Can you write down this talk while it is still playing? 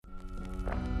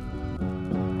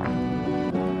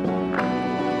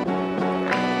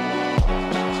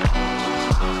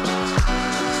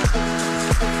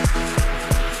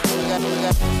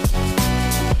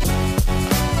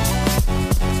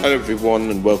Hello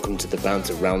everyone and welcome to the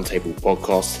Banter Roundtable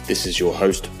podcast. This is your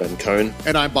host, Ben Cohen.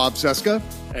 And I'm Bob Seska.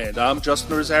 And I'm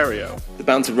Justin Rosario. The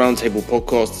Banter Roundtable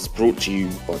podcast is brought to you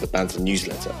by the Banter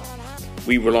newsletter.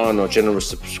 We rely on our generous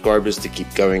subscribers to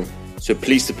keep going, so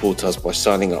please support us by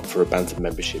signing up for a Banter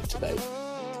membership today.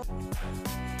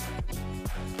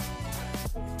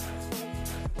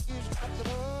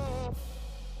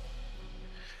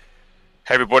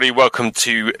 Hey everybody, welcome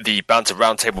to the Banter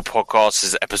Roundtable podcast.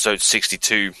 This is episode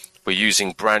 62. We're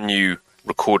using brand new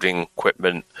recording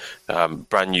equipment,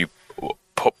 brand new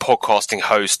podcasting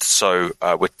host, so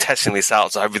we're testing this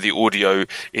out. So hopefully the audio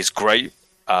is great.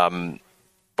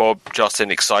 Bob,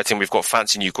 Justin, exciting. We've got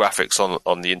fancy new graphics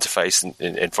on the interface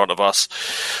in front of us,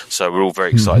 so we're all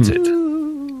very excited.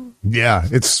 Yeah,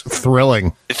 it's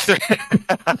thrilling. This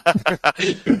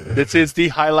is the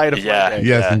highlight of my day.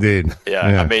 Yes, indeed.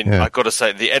 Yeah, I mean, I've got to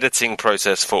say, the editing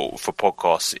process for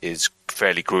podcasts is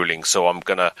fairly grueling, so I'm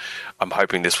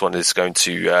hoping this one is going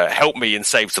to help me and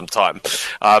save some time.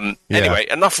 Anyway,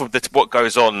 enough of what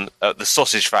goes on at the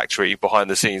sausage factory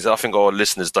behind the scenes. I think our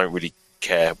listeners don't really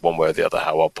care one way or the other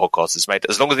how our podcast is made,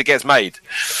 as long as it gets made.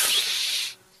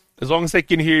 As long as they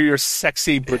can hear your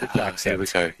sexy British accent. There we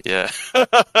go, yeah.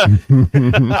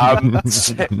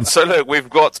 So look, we've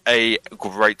got a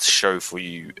great show for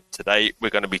you today.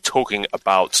 We're going to be talking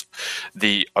about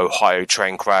the Ohio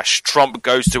train crash. Trump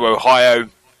goes to Ohio,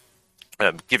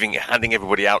 handing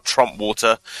everybody out Trump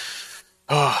water.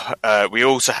 We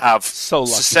also have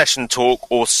secession talk,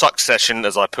 or succession,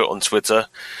 as I put on Twitter.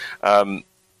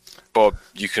 Bob,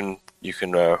 you can you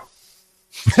can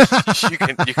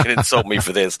insult me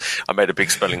for this. I made a big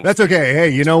spelling. That's okay. Hey,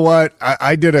 you know what?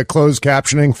 I did a closed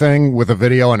captioning thing with a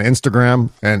video on Instagram,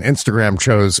 and Instagram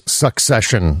chose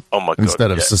succession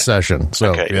instead of secession.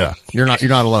 So yeah, you're not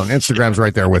alone. Instagram's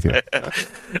right there with you. We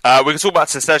can talk about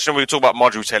secession. We can talk about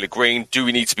Marjorie Taylor Greene. Do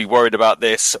we need to be worried about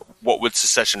this? What would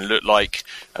secession look like?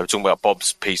 We're talking about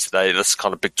Bob's piece today. That's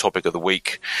kind of big topic of the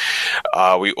week.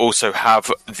 We also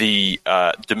have the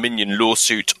Dominion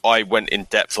lawsuit. I went in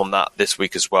depth on that this week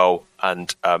as well,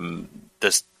 and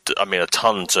there's a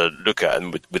ton to look at,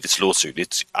 and with this lawsuit,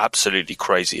 it's absolutely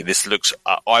crazy. This looks,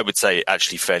 I would say,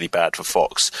 actually fairly bad for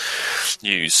Fox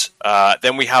News.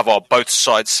 Then we have our both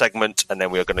sides segment, and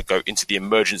then we are going to go into the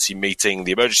emergency meeting.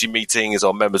 The emergency meeting is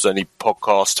our members-only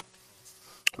podcast.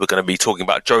 We're going to be talking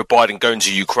about Joe Biden going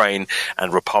to Ukraine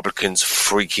and Republicans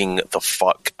freaking the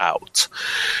fuck out.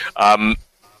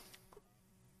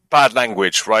 Bad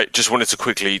language, right? Just wanted to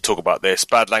quickly talk about this.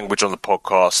 Bad language on the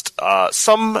podcast.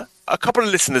 A couple of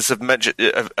listeners have mentioned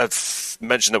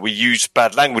that we use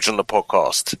bad language on the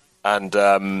podcast,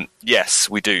 and yes,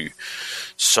 we do.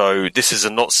 So this is a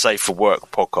not safe for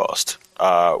work podcast.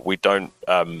 We don't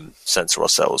censor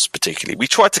ourselves particularly. We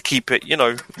try to keep it,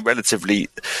 relatively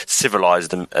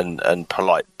civilized and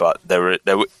polite, but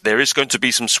there is going to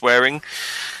be some swearing.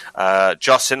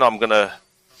 Justin, I'm going to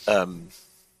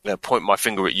point my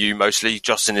finger at you mostly.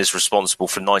 Justin is responsible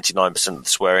for 99% of the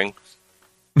swearing.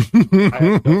 I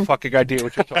have no fucking idea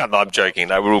what you're talking about. No, I'm joking.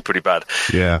 No, we're all pretty bad.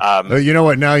 Yeah. You know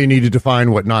what? Now you need to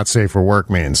define what not safe for work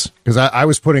means. Because I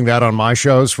was putting that on my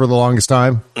shows for the longest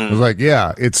time. I was like,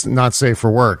 yeah, it's not safe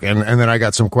for work. And then I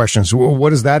got some questions. Well,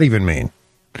 what does that even mean?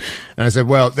 And I said,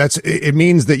 well, it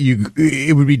means that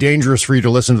it would be dangerous for you to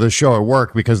listen to the show at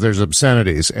work because there's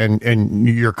obscenities and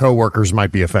your coworkers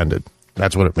might be offended.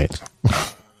 That's what it means.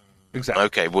 Exactly.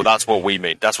 Okay, well, that's what we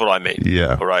mean. That's what I mean.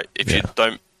 Yeah. All right. If you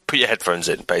don't put your headphones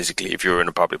in, basically, if you're in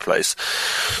a public place.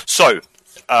 So,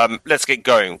 let's get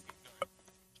going.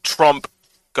 Trump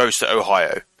goes to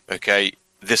Ohio. Okay,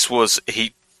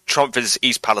 Trump visits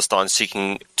East Palestine,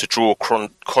 seeking to draw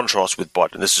contrast with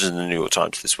Biden. This is in the New York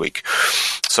Times this week.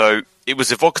 So it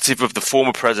was evocative of the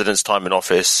former president's time in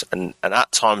office, and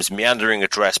at times meandering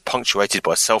address punctuated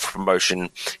by self-promotion,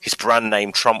 his brand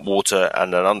name Trump water,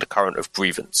 and an undercurrent of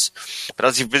grievance. But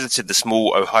as he visited the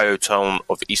small Ohio town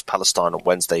of East Palestine on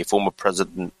Wednesday, former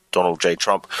President Donald J.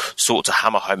 Trump sought to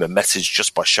hammer home a message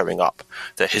just by showing up,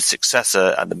 that his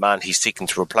successor and the man he's seeking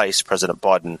to replace, President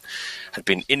Biden, had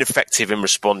been ineffective in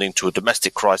responding to a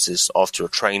domestic crisis after a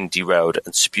train derailed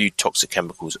and spewed toxic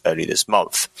chemicals early this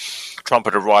month. Trump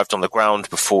had arrived on the ground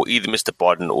before either Mr.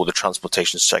 Biden or the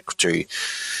transportation secretary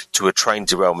to a train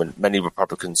derailment many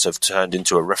Republicans have turned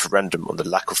into a referendum on the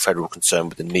lack of federal concern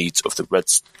with the needs of red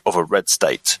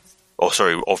state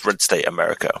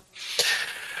America.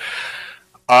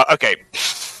 Okay.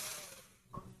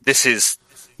 This is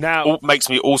now makes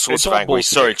me all sorts of angry. Bullshit.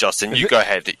 Sorry, Justin, you go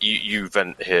ahead. You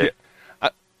vent here.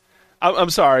 I'm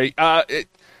sorry.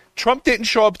 Trump didn't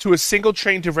show up to a single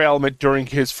train derailment during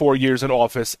his 4 years in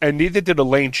office, and neither did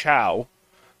Elaine Chao.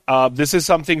 This is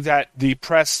something that the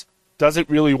press doesn't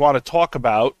really want to talk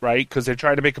about, right? Because they're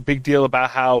trying to make a big deal about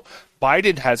how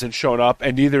Biden hasn't shown up,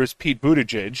 and neither is Pete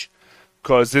Buttigieg,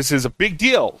 because this is a big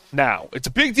deal now. It's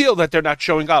a big deal that they're not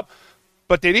showing up.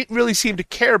 But they didn't really seem to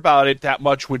care about it that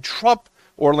much when Trump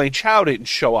or Elaine Chao didn't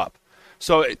show up.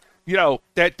 So,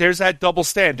 that there's that double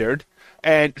standard.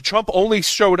 And Trump only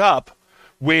showed up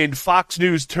when Fox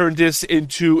News turned this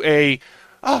into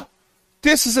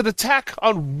this is an attack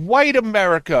on white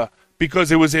America, because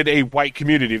it was in a white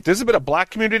community. If this had been a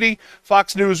black community,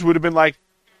 Fox News would have been like,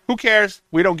 who cares?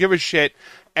 We don't give a shit.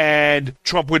 And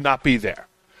Trump would not be there.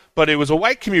 But it was a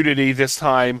white community this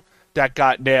time that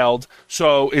got nailed.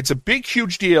 So it's a big,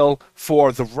 huge deal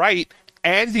for the right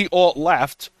and the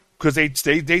alt-left, because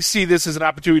they see this as an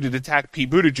opportunity to attack Pete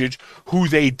Buttigieg, who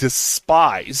they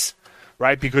despise,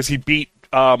 right? Because he beat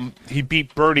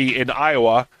Bernie in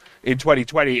Iowa in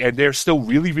 2020, and they're still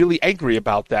really, really angry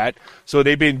about that. So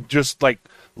they've been just like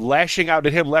lashing out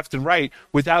at him left and right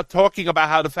without talking about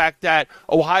how the fact that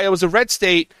Ohio is a red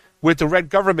state with the red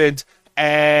government,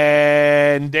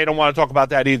 and they don't want to talk about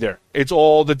that either. It's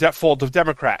all the fault of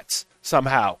Democrats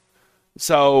somehow.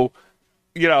 So,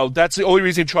 that's the only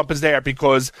reason Trump is there,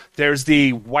 because there's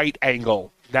the white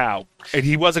angle now. And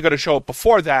he wasn't going to show up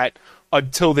before that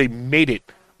until they made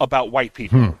it about white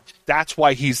people. That's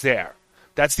why he's there.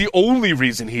 That's the only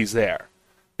reason he's there,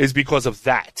 is because of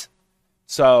that.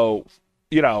 So,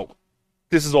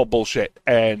 this is all bullshit,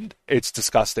 and it's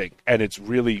disgusting, and it's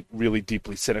really, really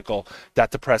deeply cynical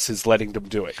that the press is letting them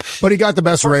do it. But he got the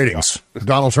best ratings.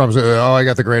 Donald Trump's, I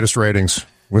got the greatest ratings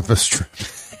with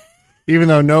this. Even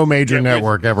though no major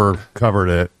network ever covered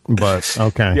it, but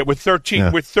okay. Yeah, with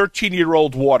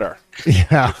 13-year-old water.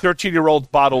 Yeah.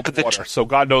 13-year-old bottled water. So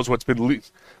God knows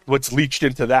what's leached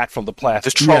into that from the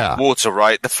plastic. The Trump water,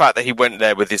 right? The fact that he went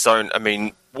there with his own,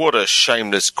 what a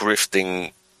shameless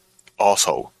grifting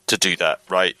arsehole to do that,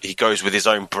 right? He goes with his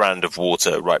own brand of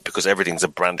water, right? Because everything's a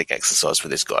branding exercise for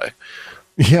this guy.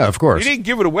 Yeah, of course. He didn't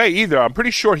give it away either. I'm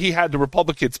pretty sure he had the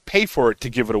Republicans pay for it to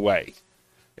give it away.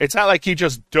 It's not like he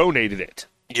just donated it.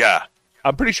 Yeah.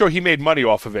 I'm pretty sure he made money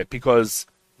off of it, because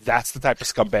that's the type of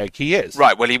scumbag he is.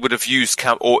 Right. Well, he would have used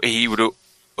he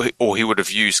would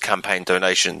have used campaign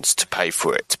donations to pay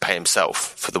for it, to pay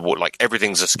himself for the water. Like,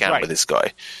 everything's a scam with this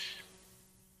guy.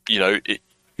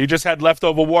 He just had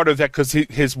leftover water because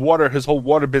his whole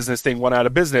water business thing went out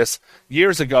of business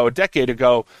years ago, a decade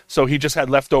ago. So he just had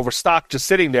leftover stock just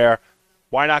sitting there.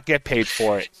 Why not get paid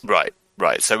for it? Right.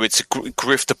 Right, so it's a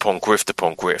grift upon grift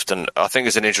upon grift, and I think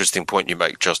it's an interesting point you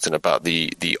make, Justin, about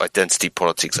the identity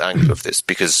politics angle of this,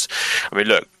 because,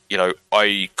 look,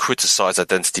 I criticise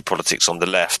identity politics on the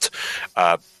left,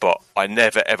 but I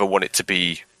never ever want it to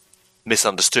be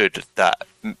misunderstood that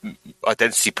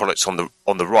identity politics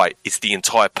on the right is the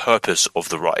entire purpose of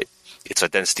the right. It's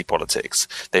identity politics.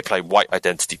 They play white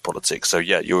identity politics. So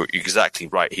yeah, you're exactly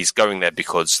right. He's going there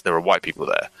because there are white people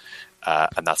there.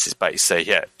 And that's his base. So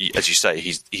yeah, as you say,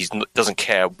 he doesn't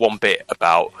care one bit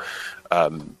about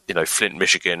Flint,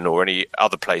 Michigan, or any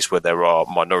other place where there are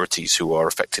minorities who are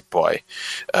affected by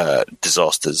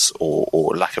disasters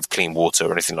or lack of clean water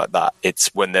or anything like that.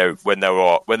 It's when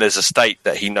there's a state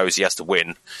that he knows he has to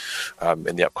win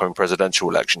in the upcoming presidential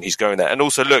election, he's going there. And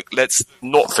also, look, let's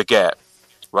not forget,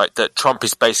 right, that Trump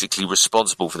is basically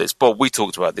responsible for this. Bob, we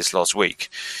talked about this last week.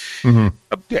 Mm-hmm.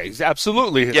 Yeah, it's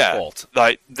absolutely his fault.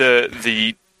 Like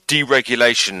the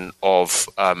deregulation of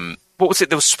what was it?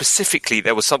 There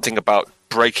was something about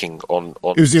braking on.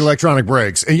 It was the electronic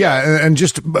brakes. Yeah, and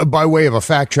just by way of a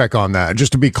fact check on that,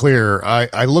 just to be clear,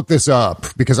 I looked this up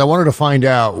because I wanted to find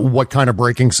out what kind of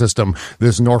braking system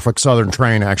this Norfolk Southern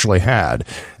train actually had.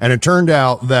 And it turned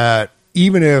out that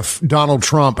even if Donald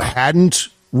Trump hadn't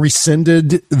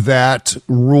rescinded that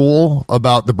rule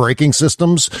about the braking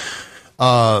systems,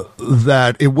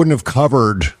 that it wouldn't have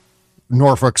covered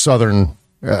Norfolk Southern,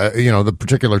 the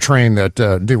particular train that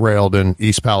derailed in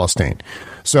East Palestine.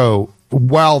 So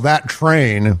while that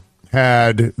train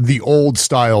had the old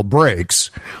style brakes,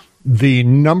 the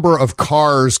number of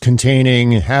cars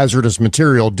containing hazardous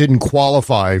material didn't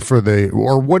qualify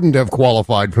wouldn't have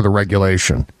qualified for the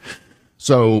regulation.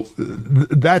 So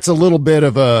that's a little bit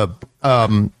of a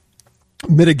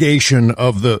mitigation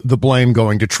of the blame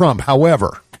going to Trump.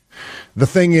 However, the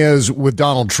thing is with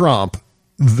Donald Trump,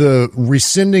 the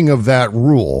rescinding of that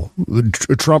rule,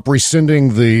 Trump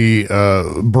rescinding the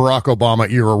Barack Obama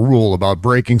era rule about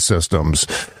braking systems,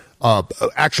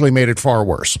 actually made it far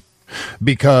worse,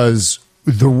 because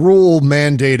the rule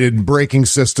mandated braking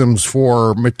systems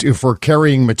for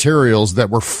carrying materials that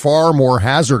were far more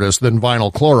hazardous than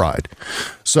vinyl chloride.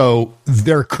 So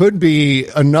there could be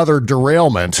another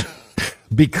derailment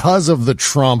because of the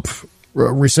Trump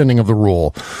rescinding of the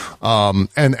rule,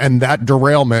 and that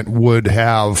derailment would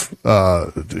have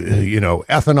ethanol,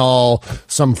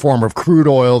 some form of crude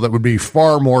oil that would be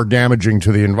far more damaging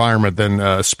to the environment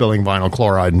than spilling vinyl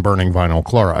chloride and burning vinyl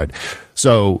chloride.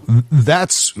 So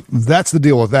that's the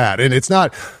deal with that. And it's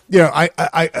not,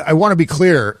 I want to be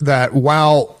clear that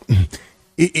while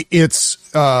there's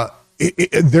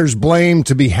blame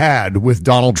to be had with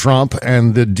Donald Trump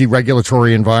and the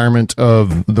deregulatory environment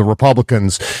of the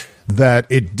Republicans, that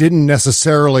it didn't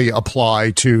necessarily apply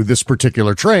to this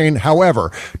particular train.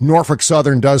 However, Norfolk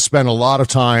Southern does spend a lot of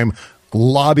time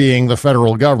lobbying the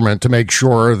federal government to make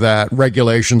sure that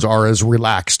regulations are as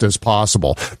relaxed as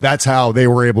possible. That's how they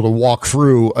were able to walk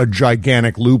through a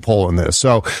gigantic loophole in this.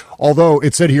 So although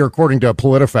it said here, according to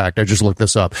PolitiFact, I just looked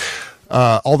this up,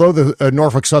 although the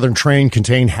Norfolk Southern train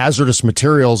contained hazardous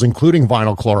materials, including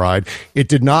vinyl chloride, it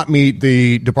did not meet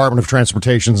the Department of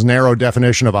Transportation's narrow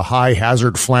definition of a high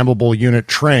hazard flammable unit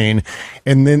train,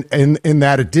 and then in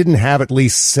that it didn't have at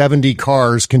least 70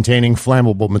 cars containing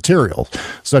flammable materials,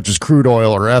 such as crude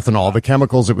oil or ethanol. The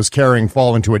chemicals it was carrying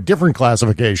fall into a different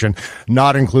classification,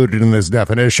 not included in this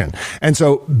definition. And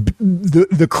so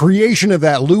the creation of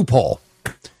that loophole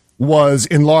was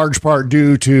in large part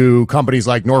due to companies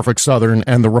like Norfolk Southern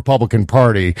and the Republican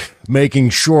Party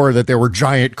making sure that there were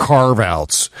giant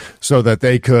carve-outs so that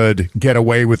they could get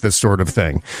away with this sort of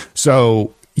thing.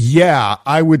 So, yeah,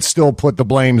 I would still put the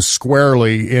blame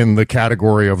squarely in the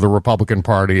category of the Republican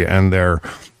Party and their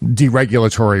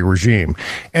deregulatory regime.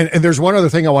 And there's one other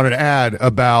thing I wanted to add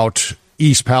about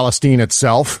East Palestine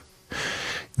itself.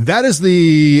 That is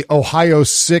the Ohio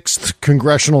 6th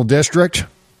Congressional District.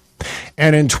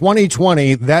 And in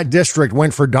 2020, that district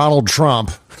went for Donald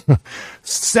Trump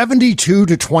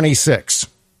 72-26.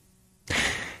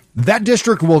 That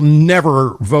district will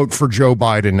never vote for Joe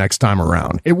Biden next time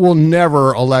around. It will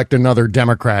never elect another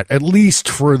Democrat, at least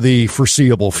for the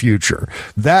foreseeable future.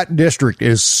 That district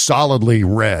is solidly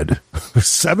red,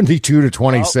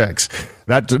 72-26.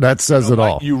 That says it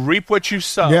all. You reap what you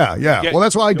sow. Yeah. Well,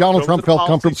 that's why Donald Trump felt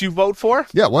comfortable. You vote for?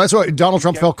 Yeah, well, that's why Donald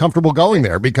Trump felt comfortable going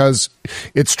there, because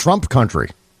it's Trump country.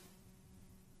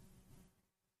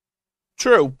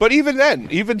 True, but even then,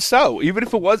 even so, even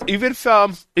if it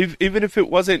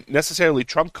wasn't necessarily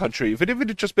Trump country, if it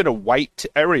had just been a white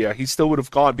area, he still would have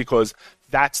gone, because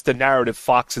that's the narrative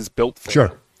Fox is built for.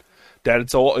 Sure. That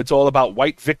it's all about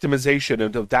white victimization,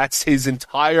 and that's his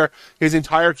entire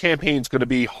campaign is going to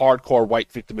be hardcore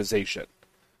white victimization.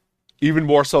 Even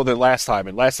more so than last time,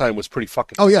 and last time was pretty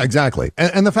fucking... Oh, yeah, exactly.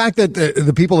 And the fact that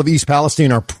the people of East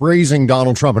Palestine are praising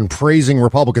Donald Trump and praising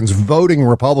Republicans, voting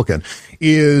Republican,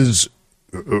 is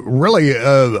really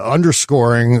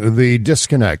underscoring the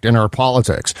disconnect in our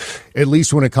politics, at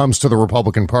least when it comes to the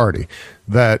Republican Party,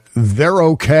 that they're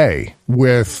okay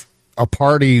with a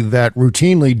party that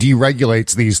routinely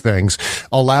deregulates these things,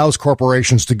 allows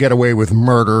corporations to get away with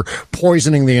murder,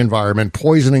 poisoning the environment,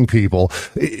 poisoning people.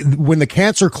 When the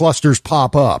cancer clusters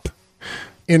pop up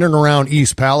in and around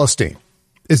East Palestine,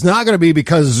 it's not going to be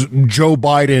because Joe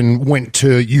Biden went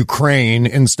to Ukraine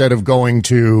instead of going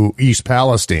to East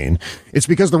Palestine. It's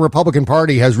because the Republican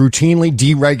Party has routinely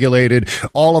deregulated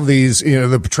all of these,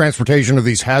 the transportation of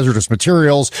these hazardous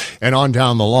materials and on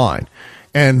down the line.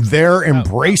 And they're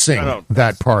embracing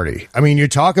that party. I mean, you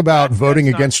talk about voting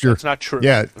against your... That's not true.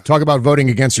 Yeah, talk about voting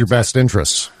against your best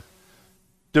interests.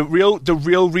 The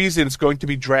real reason is going to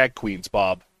be drag queens,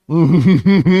 Bob.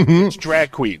 It's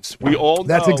drag queens. We all know.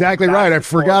 That's exactly right. I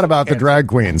forgot about the drag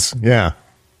queens. Yeah.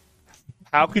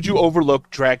 How could you overlook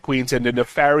drag queens and the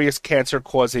nefarious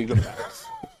cancer-causing effects?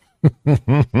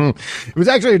 It was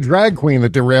actually a drag queen that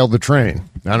derailed the train.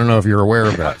 I don't know if you're aware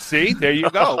of that. See, there you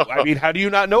go. I mean, how do you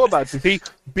not know about this? See,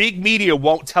 big media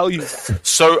won't tell you that.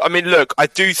 So, I mean, look, I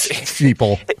do think...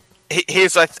 People.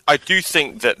 I do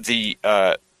think that the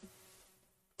Biden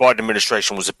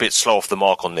administration was a bit slow off the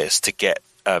mark on this to get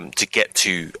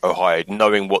to Ohio,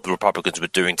 knowing what the Republicans were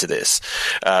doing to this,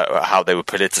 how they were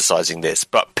politicizing this.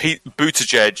 But Pete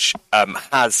Buttigieg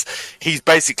he's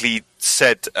basically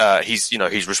said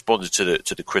he's responded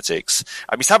to the critics.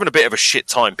 He's having a bit of a shit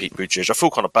time, Pete Buttigieg. I feel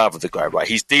kind of bad with the guy, right?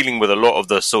 He's dealing with a lot of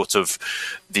the sort of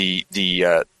the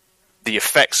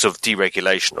effects of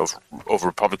deregulation, of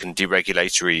Republican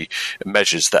deregulatory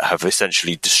measures that have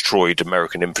essentially destroyed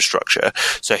American infrastructure.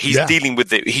 So he's dealing with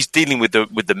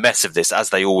the mess of this,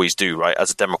 as they always do, right?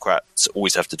 As Democrats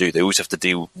always have to do. They always have to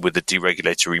deal with the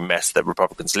deregulatory mess that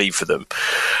Republicans leave for them.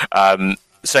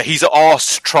 So he's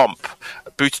asked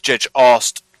Buttigieg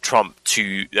asked Trump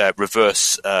to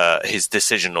reverse his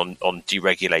decision on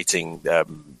deregulating,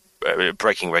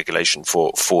 breaking regulation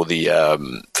for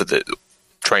the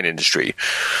train industry.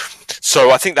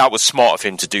 So I think that was smart of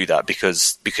him to do that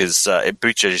because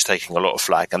Buttigieg is taking a lot of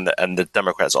flack, and the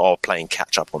Democrats are playing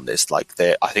catch up on this. Like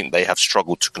I think they have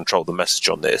struggled to control the message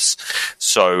on this.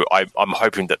 So I'm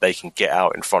hoping that they can get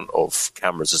out in front of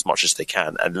cameras as much as they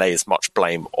can and lay as much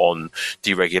blame on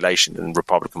deregulation and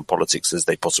Republican politics as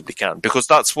they possibly can, because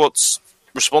that's what's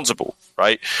responsible,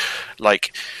 right?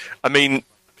 Like, I mean,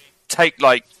 take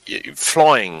like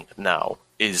flying now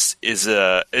is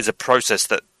a process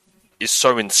that is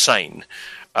so insane.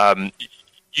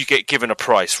 You get given a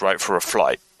price, right, for a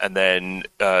flight, and then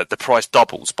the price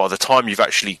doubles by the time you've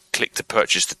actually clicked to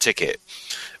purchase the ticket.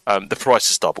 The price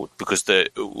has doubled because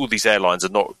all these airlines are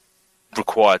not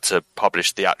required to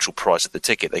publish the actual price of the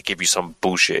ticket. They give you some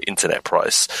bullshit internet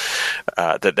price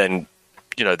that then,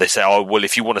 they say, oh well,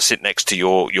 if you want to sit next to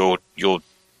your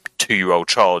 2-year-old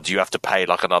child, you have to pay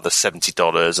like another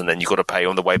 $70, and then you've got to pay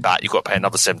on the way back, you've got to pay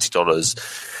another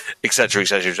 $70, etc.,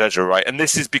 etc., etc., right? And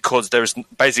this is because there is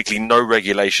basically no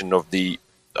regulation of the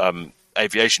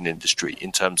aviation industry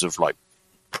in terms of like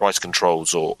price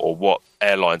controls or what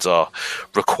airlines are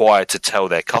required to tell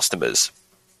their customers.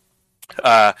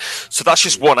 So that's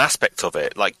just one aspect of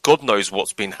it. Like, God knows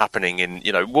what's been happening in,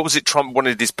 what was it? Trump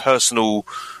wanted his personal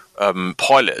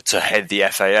pilot to head the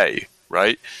FAA,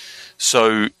 right?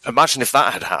 So imagine if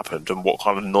that had happened and what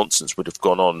kind of nonsense would have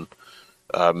gone on.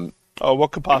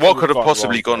 What could have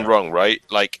possibly gone wrong, right?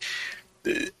 Like,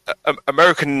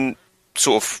 American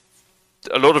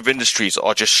a lot of industries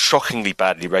are just shockingly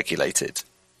badly regulated.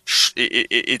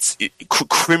 It's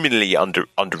criminally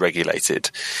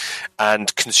under-regulated,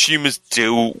 and consumers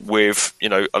deal with,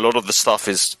 a lot of the stuff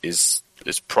is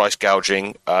price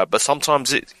gouging, but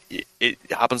sometimes it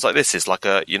happens like this. It's like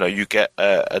you get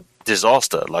a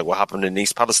disaster like what happened in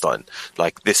East Palestine.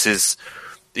 Like, this is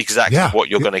exactly what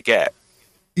you're going to get.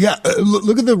 Yeah,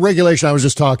 look at the regulation I was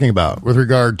just talking about with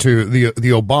regard to the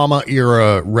Obama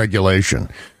era regulation.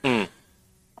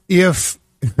 If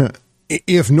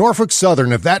Norfolk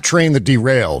Southern, if that train that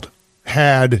derailed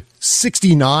had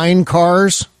 69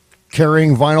 cars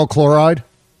carrying vinyl chloride,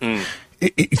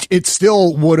 it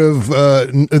still would have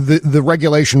the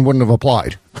regulation wouldn't have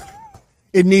applied.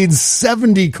 It needs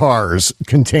 70 cars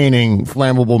containing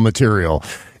flammable material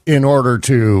in order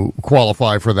to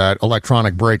qualify for that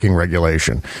electronic braking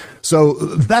regulation. So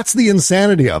that's the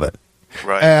insanity of it.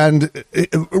 Right. And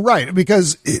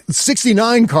because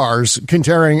 69 cars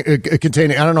containing,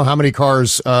 I don't know how many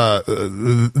cars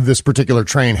this particular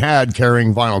train had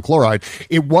carrying vinyl chloride.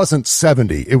 It wasn't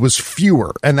 70. It was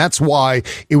fewer. And that's why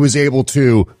it was able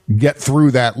to get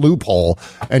through that loophole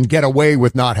and get away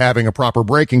with not having a proper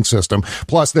braking system.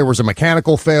 Plus, there was a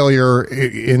mechanical failure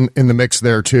in the mix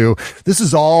there, too. This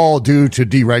is all due to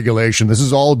deregulation. This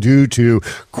is all due to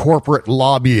corporate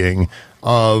lobbying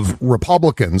of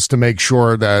Republicans to make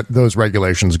sure that those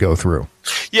regulations go through.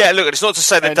 Yeah, look, it's not to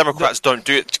say that Democrats don't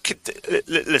do it.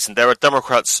 Listen, there are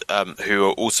Democrats who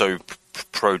are also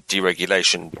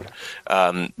pro-deregulation,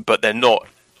 but they're not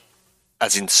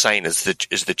as insane as the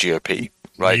GOP,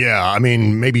 right? Yeah, I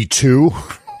mean, maybe two.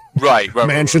 Right.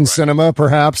 Mansion cinema,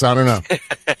 perhaps. I don't know.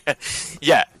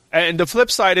 Yeah. And the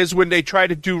flip side is when they try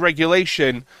to do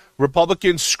regulation,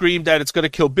 Republicans scream that it's going to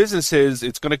kill businesses,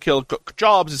 it's going to kill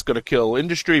jobs, it's going to kill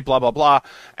industry, blah, blah, blah.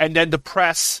 And then the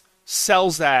press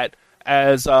sells that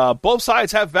as both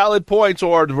sides have valid points,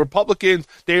 or the Republicans,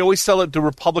 they always sell it the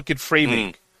Republican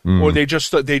framing. Or they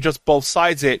just both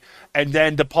sides it. And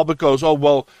then the public goes, oh,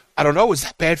 well, I don't know, is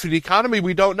that bad for the economy?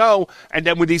 We don't know. And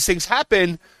then when these things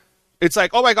happen, it's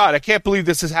like, oh my God, I can't believe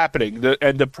this is happening.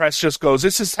 And the press just goes,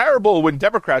 this is terrible when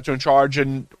Democrats are in charge,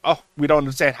 and we don't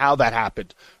understand how that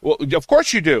happened. Well, of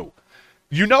course you do.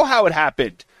 You know how it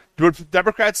happened. The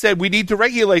Democrats said, we need to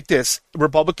regulate this. The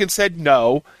Republicans said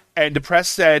no, and the press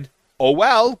said, oh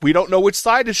well, we don't know which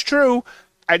side is true,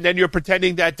 and then you're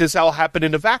pretending that this all happened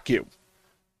in a vacuum.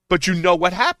 But you know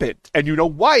what happened, and you know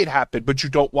why it happened, but you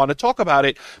don't want to talk about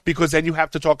it, because then you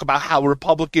have to talk about how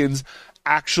Republicans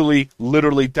actually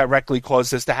literally directly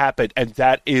caused this to happen, and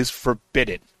that is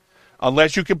forbidden.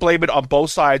 Unless you can blame it on both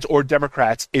sides or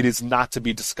Democrats, it is not to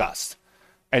be discussed.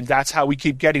 And that's how we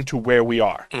keep getting to where we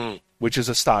are, which is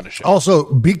astonishing.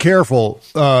 Also, be careful.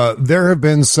 There have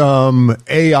been some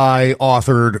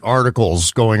AI-authored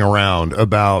articles going around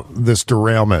about this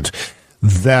derailment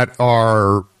that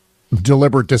are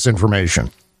deliberate disinformation.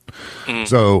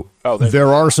 So there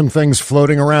are some things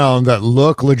floating around that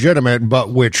look legitimate, but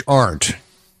which aren't.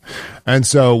 And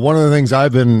so one of the things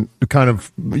I've been kind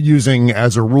of using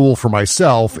as a rule for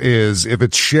myself is if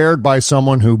it's shared by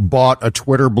someone who bought a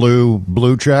Twitter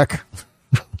blue check,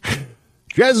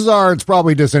 Chances are it's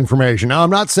probably disinformation. Now, I'm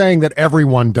not saying that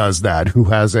everyone does that who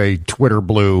has a Twitter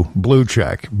blue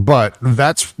check, but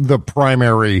that's the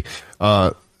primary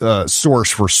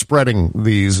source for spreading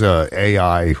these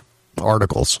AI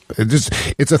articles.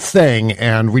 It's a thing,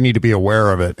 and we need to be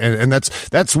aware of it. And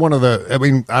that's one of the. I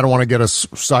mean, I don't want to get us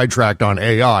sidetracked on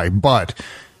AI, but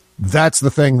that's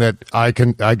the thing that I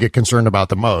get concerned about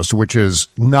the most, which is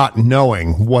not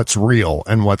knowing what's real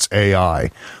and what's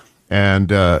AI.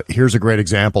 And here's a great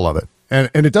example of it.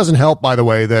 And it doesn't help, by the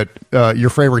way, that your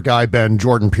favorite guy,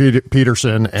 Jordan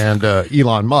Peterson, and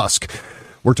Elon Musk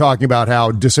were talking about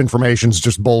how disinformation is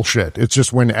just bullshit. It's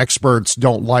just when experts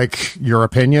don't like your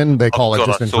opinion, they call it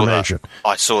disinformation.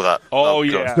 I saw that. Oh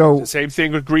yeah. So, the same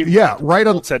thing with Green. Yeah, right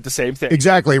on. Said the same thing.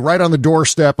 Exactly, right on the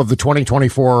doorstep of the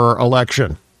 2024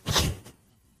 election.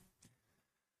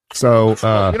 So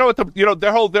you know what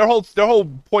their whole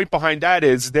point behind that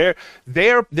is they're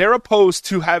opposed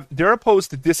to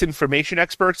disinformation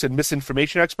experts and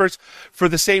misinformation experts for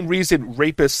the same reason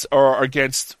rapists are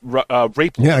against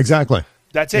rape laws. Yeah, exactly.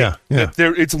 That's it. Yeah.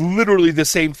 It's literally the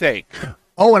same thing.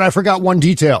 Oh, and I forgot one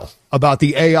detail about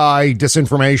the AI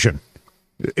disinformation.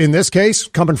 In this case,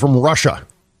 coming from Russia.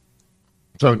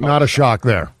 So not a shock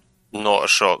there. Not a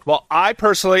shock. Well, I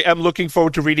personally am looking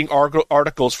forward to reading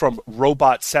articles from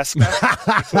Robot Seska.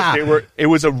 It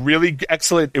was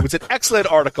an excellent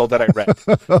article that I read.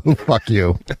 Oh, fuck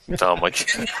you. Oh my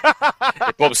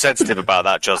God. Bob's sensitive about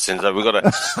that, Justin. So we got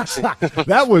to.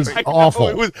 That was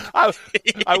awful.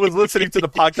 I was listening to the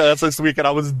podcast this week and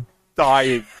I was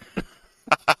dying.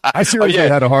 I seriously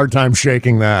had a hard time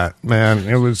shaking that, man.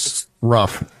 It was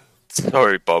rough.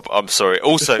 Sorry, Bob. I'm sorry.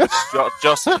 Also,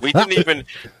 Justin, we didn't even.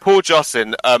 Poor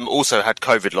Justin also had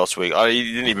COVID last week.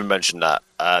 He didn't even mention that,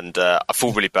 and I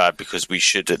feel really bad because we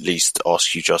should at least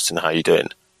ask you, Justin, how you doing.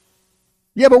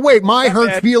 Yeah, but wait, my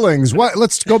hurt feelings. What?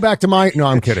 Let's go back to my. No,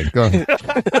 I'm kidding. Go ahead.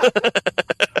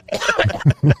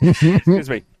 Excuse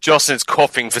me. Justin's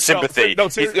coughing for sympathy. No,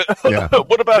 seriously.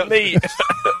 What about me?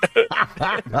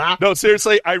 No,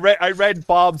 seriously. I read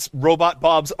Robot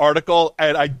Bob's article,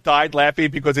 and I died laughing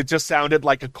because it just sounded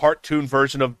like a cartoon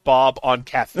version of Bob on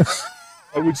caffeine.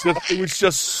 It was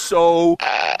just so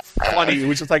funny. It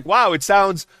was just like, wow, it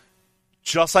sounds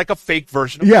just like a fake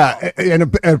version of Bob. And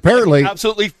apparently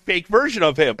absolutely fake version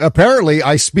of him. Apparently,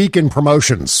 I speak in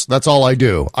promotions. That's all I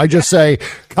do. I just say,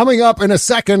 coming up in a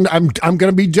second, I'm going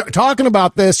to be talking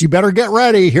about this. You better get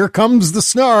ready. Here comes the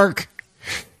snark.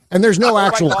 And there's no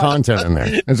actual content in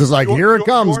there. It's just like, here it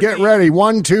comes. Get ready.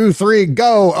 1, 2, 3,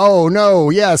 go. Oh no.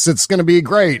 Yes, it's going to be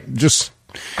great. Just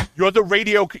you're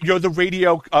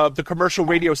the commercial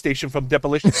radio station from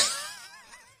Demolition.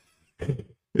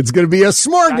 It's going to be a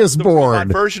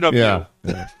smorgasbord version of you.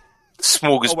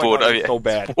 Smorgasbord. Oh, yeah. So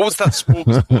bad. What was that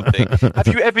smorgasbord thing? Have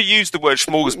you ever used the word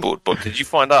smorgasbord, Bob? Did you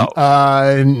find out?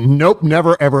 Nope.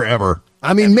 Never, ever, ever.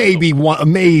 I mean, maybe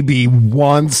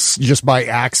once, just by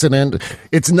accident.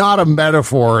 It's not a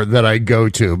metaphor that I go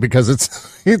to because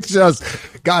it's just,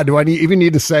 God, do I even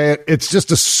need to say it? It's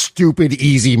just a stupid,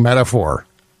 easy metaphor.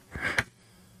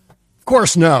 Of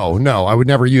course, no, I would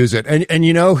never use it. And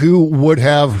you know who would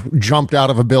have jumped out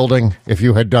of a building if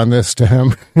you had done this to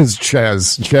him? Is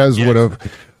Ches. Ches would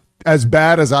have, as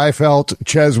bad as I felt,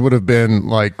 Ches would have been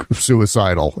like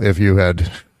suicidal if you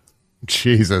had.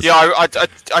 Jesus. Yeah,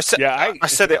 I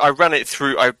said it. I ran it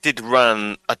through. I did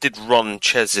run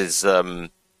Chez's. I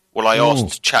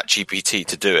asked ChatGPT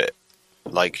to do it.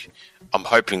 Like, I'm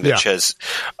hoping that Ches.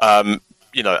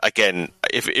 Again,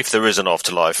 if there is an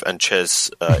afterlife and Ches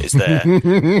is there,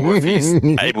 or if he's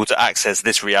able to access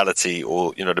this reality,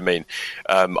 or you know what I mean,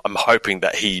 I'm hoping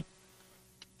that he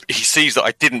sees that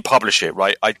I didn't publish it.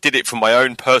 Right, I did it for my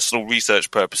own personal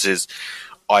research purposes.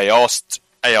 I asked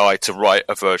AI to write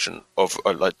a version of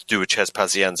do a Ches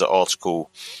Pazienza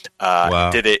article. Wow.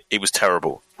 Did it? It was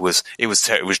terrible. It was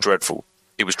dreadful.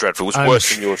 It was dreadful. It was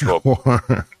worse than yours,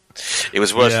 Bob. It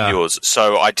was worse than yours.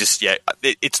 So I just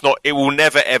it's not. It will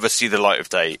never ever see the light of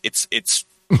day. It's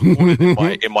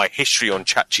in my history on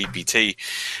ChatGPT,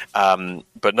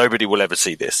 but nobody will ever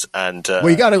see this. And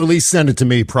you got to at least send it to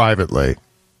me privately.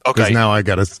 Okay. Because now I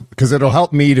got to, because it'll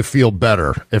help me to feel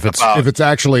better if it's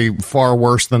actually far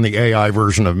worse than the AI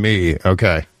version of me.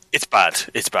 Okay. It's bad.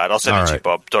 I'll send it to you,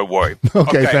 Bob. Don't worry.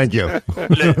 Okay. Thank you.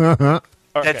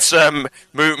 Let's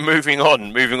moving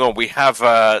on. We have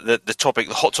the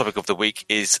hot topic of the week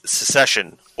is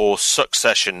secession or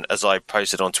succession, as I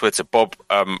posted on Twitter. Bob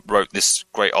wrote this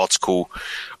great article.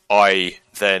 I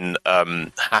then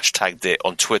hashtagged it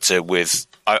on Twitter with.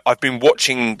 I've been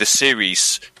watching the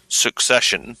series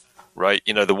Succession right?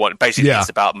 You know, the one basically Yeah. it's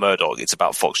about Murdoch. It's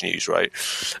about Fox News, right?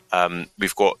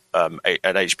 We've got an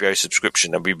HBO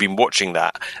subscription, and we've been watching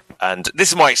that. And this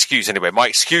is my excuse anyway. My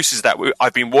excuse is that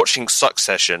I've been watching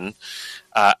Succession,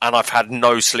 and I've had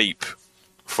no sleep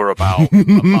for about a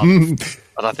month.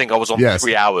 And I think I was on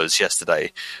 3 hours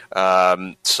yesterday.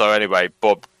 So anyway,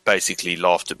 Bob basically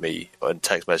laughed at me on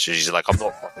text messages. He's like,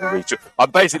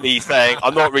 I'm basically saying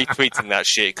I'm not retweeting that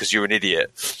shit because you're an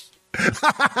idiot.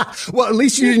 Well, at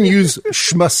least you didn't use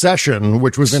schmussession,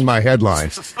 which was in my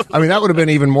headline. I mean, that would have been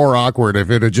even more awkward if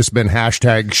it had just been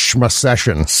hashtag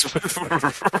schmussession.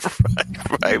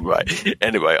 Right.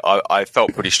 Anyway, I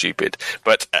felt pretty stupid.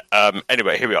 But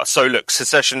anyway, here we are. So look,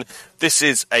 Secession, this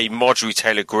is a Marjorie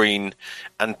Taylor Greene,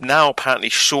 and now apparently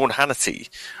Sean Hannity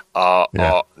are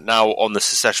now on the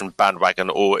secession bandwagon,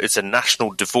 or it's a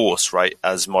national divorce, right?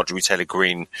 As Marjorie Taylor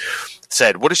Greene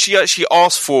said. What did she actually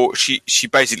ask for? She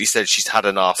basically said she's had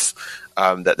enough,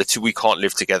 that we can't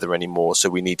live together anymore, so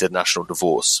we need a national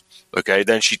divorce. Okay,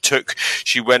 then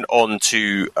she went on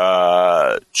to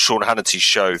Sean Hannity's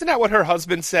show. Isn't that what her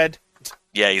husband said?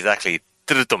 Yeah, exactly.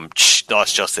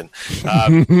 Nice, Justin.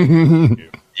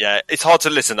 Yeah, it's hard to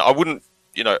listen. I wouldn't.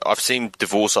 You know, I've seen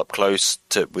divorce up close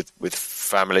with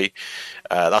family.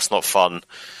 That's not fun.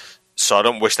 So I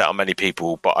don't wish that on many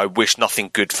people, but I wish nothing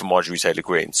good for Marjorie Taylor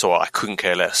Greene. So I couldn't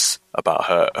care less about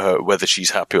her whether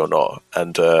she's happy or not.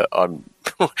 And I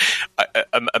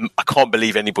can't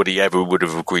believe anybody ever would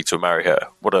have agreed to marry her.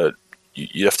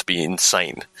 You have to be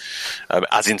insane,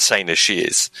 as insane as she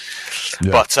is.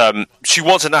 Yeah. But she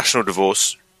wants a national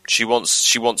divorce. She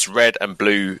wants red and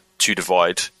blue to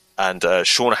divide. And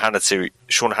Sean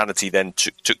Hannity then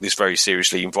took this very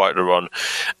seriously, invited her on,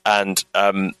 and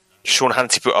Sean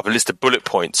Hannity put up a list of bullet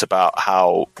points about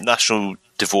how national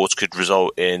divorce could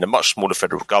result in a much smaller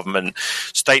federal government,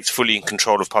 states fully in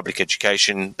control of public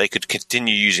education, they could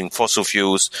continue using fossil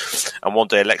fuels, and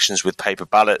one-day elections with paper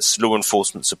ballots, law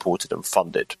enforcement supported and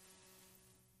funded.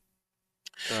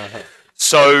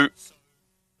 So,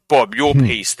 Bob, your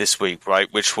piece this week,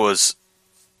 right, which was,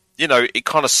 you know, it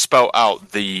kind of spelt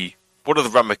out what are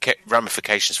the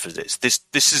ramifications for this? This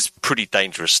is pretty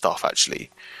dangerous stuff, actually,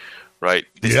 right?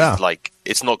 This is like,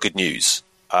 it's not good news.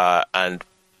 And,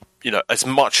 you know, as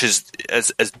much as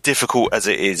difficult as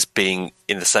it is being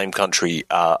in the same country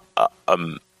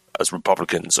as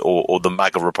Republicans or the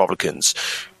MAGA Republicans,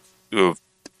 who are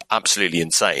absolutely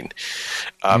insane,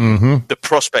 the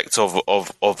prospect of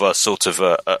a sort of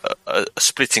a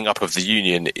splitting up of the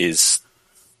union is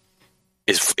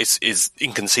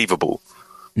inconceivable.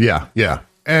 Yeah.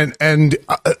 And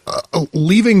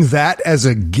leaving that as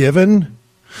a given,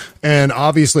 and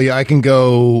obviously I can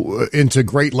go into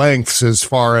great lengths as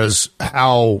far as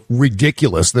how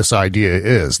ridiculous this idea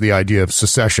is, the idea of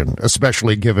secession,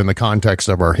 especially given the context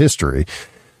of our history.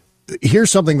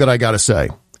 Here's something that I got to say,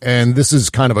 and this is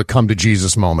kind of a come to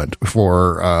Jesus moment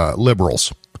for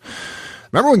liberals.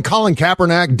 Remember when Colin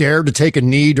Kaepernick dared to take a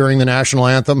knee during the national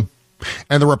anthem?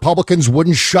 And the Republicans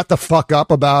wouldn't shut the fuck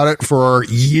up about it for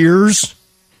years.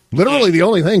 Literally the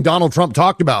only thing Donald Trump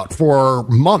talked about for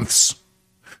months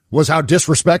was how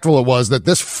disrespectful it was that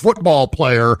this football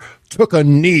player took a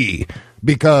knee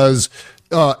because,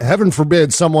 heaven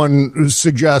forbid, someone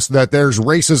suggests that there's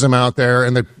racism out there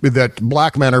and that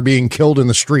black men are being killed in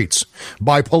the streets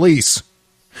by police.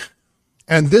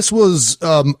 And this was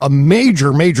a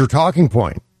major talking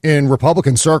point in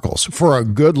Republican circles for a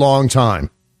good long time.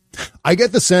 I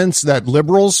get the sense that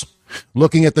liberals,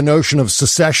 looking at the notion of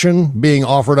secession being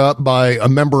offered up by a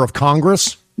member of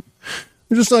Congress,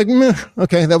 they're just like, meh,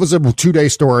 okay, that was a 2-day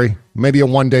story, maybe a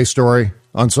 1-day story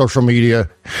on social media.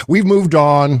 We've moved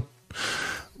on.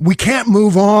 We can't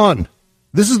move on.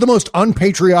 This is the most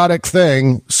unpatriotic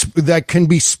thing that can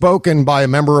be spoken by a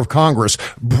member of Congress.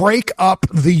 Break up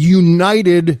the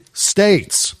United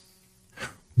States.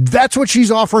 That's what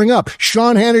she's offering up.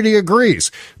 Sean Hannity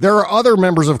agrees. There are other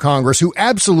members of Congress who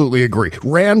absolutely agree.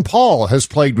 Rand Paul has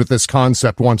played with this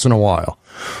concept once in a while.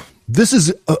 This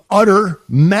is utter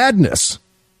madness.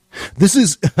 This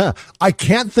is, I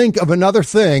can't think of another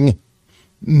thing.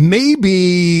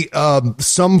 Maybe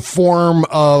some form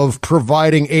of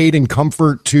providing aid and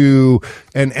comfort to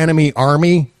an enemy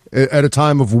army at a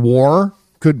time of war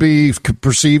could be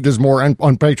perceived as more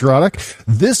unpatriotic.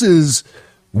 This is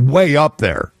way up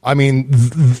there. I mean,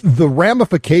 the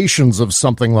ramifications of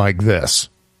something like this,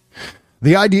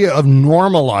 the idea of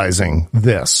normalizing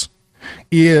this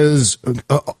is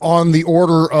on the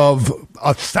order of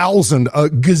 1,000, a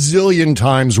gazillion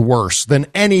times worse than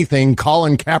anything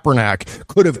Colin Kaepernick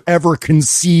could have ever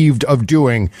conceived of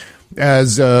doing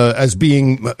as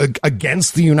being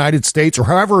against the United States, or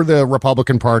however the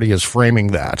Republican Party is framing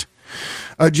that.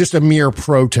 just a mere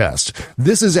protest.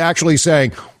 This is actually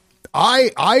saying,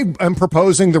 I am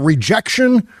proposing the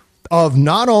rejection of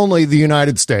not only the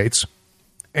United States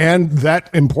and that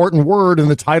important word in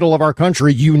the title of our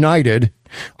country, united.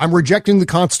 I'm rejecting the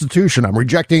Constitution. I'm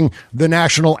rejecting the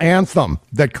national anthem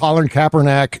that Colin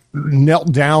Kaepernick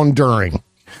knelt down during.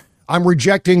 I'm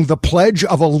rejecting the Pledge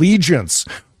of Allegiance,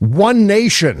 one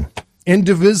nation,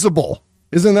 indivisible.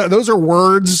 Isn't that, those are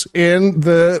words in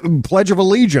the Pledge of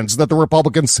Allegiance that the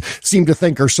Republicans seem to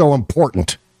think are so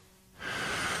important.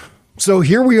 So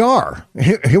here we are.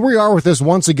 Here we are with this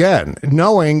once again,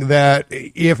 knowing that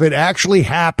if it actually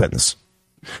happens,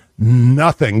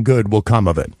 nothing good will come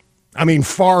of it. I mean,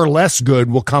 far less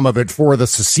good will come of it for the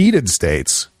seceded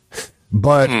states.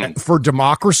 But for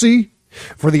democracy,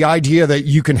 for the idea that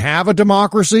you can have a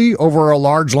democracy over a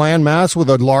large landmass with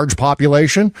a large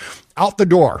population, out the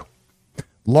door.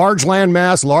 Large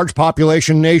landmass, large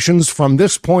population nations from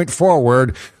this point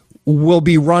forward will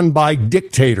be run by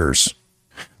dictators.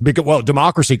 Because, well,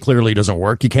 democracy clearly doesn't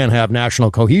work. You can't have national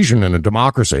cohesion in a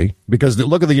democracy because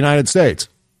look at the United States.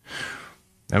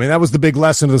 I mean, that was the big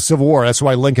lesson of the Civil War. That's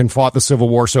why Lincoln fought the Civil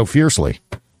War so fiercely,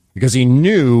 because he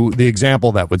knew the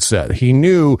example that would set. He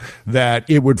knew that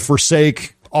it would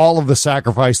forsake all of the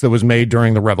sacrifice that was made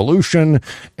during the Revolution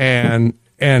and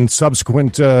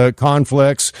subsequent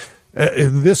conflicts.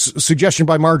 This suggestion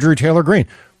by Marjorie Taylor Greene.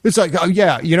 It's like, oh,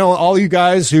 yeah, you know, all you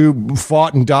guys who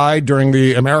fought and died during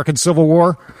the American Civil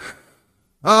War.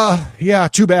 Yeah,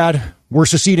 too bad. We're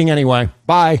seceding anyway.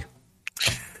 Bye.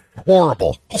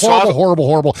 Horrible.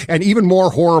 Horrible. And even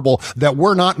more horrible that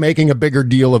we're not making a bigger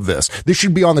deal of this. This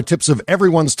should be on the tips of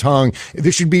everyone's tongue.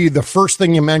 This should be the first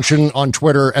thing you mention on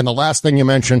Twitter and the last thing you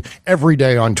mention every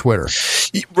day on Twitter.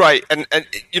 Right. And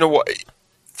you know what?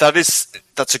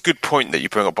 That's a good point that you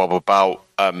bring up, Bob, about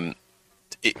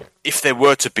if there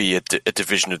were to be a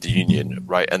division of the union,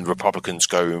 right, and Republicans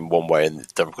go in one way and the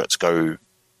Democrats go,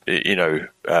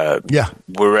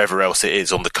 wherever else it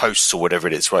is, on the coasts or whatever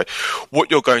it is, right, what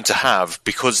you're going to have,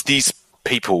 because these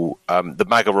people, the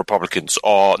MAGA Republicans,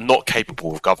 are not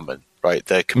capable of government, right?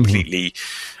 They're completely...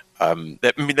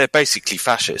 they're basically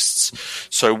fascists.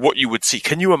 So what you would see,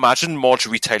 can you imagine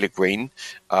Marjorie Taylor Greene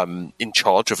in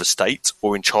charge of a state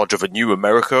or in charge of a new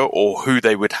America, or who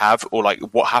they would have, or like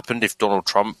what happened if Donald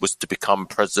Trump was to become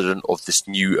president of this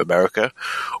new America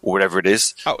or whatever it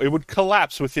is? Oh, it would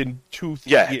collapse within 2 years.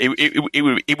 Yeah,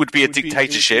 it would be a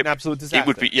dictatorship. It would be an absolute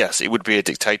disaster. It would be a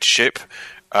dictatorship,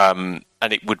 and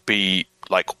it would be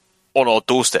like on our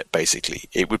doorstep, basically.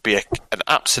 It would be an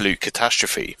absolute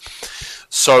catastrophe.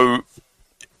 So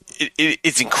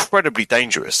it's incredibly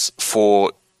dangerous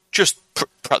for just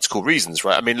practical reasons,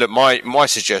 right? I mean, look, my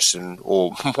suggestion,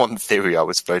 or one theory I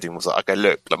was floating, was like, okay,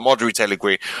 look, like Marjorie Taylor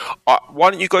Greene,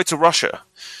 why don't you go to Russia?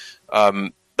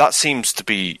 That seems to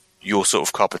be your sort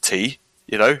of cup of tea,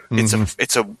 you know? It's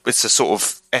a sort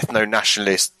of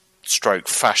ethno-nationalist stroke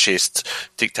fascist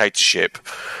dictatorship.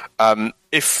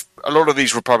 If a lot of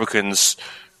these Republicans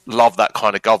love that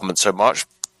kind of government so much,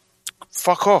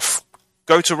 fuck off.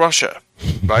 Go to Russia,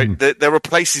 right? There are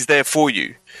places there for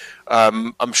you.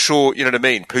 I'm sure, you know what I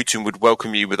mean? Putin would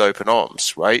welcome you with open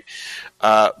arms, right?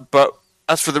 But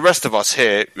as for the rest of us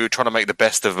here, we're trying to make the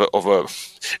best of a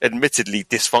admittedly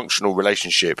dysfunctional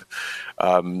relationship.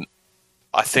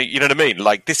 I think, you know what I mean?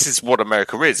 Like, this is what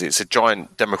America is. It's a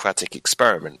giant democratic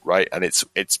experiment, right? And it's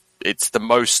the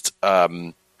most,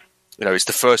 it's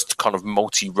the first kind of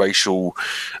multiracial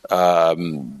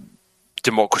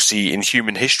democracy in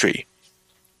human history.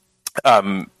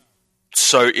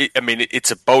 It's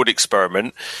a bold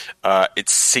experiment. It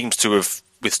seems to have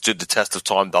withstood the test of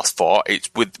time thus far. It's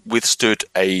withstood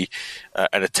an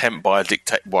attempt by a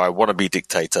wannabe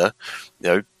dictator. You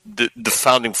know, the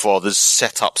founding fathers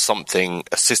set up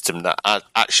a system that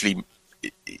actually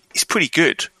is pretty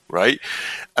good, right?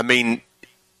 I mean,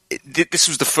 this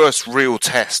was the first real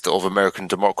test of American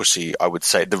democracy, I would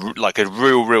say. Like a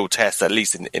real test, at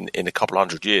least in a couple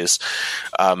hundred years,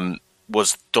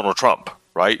 was Donald Trump,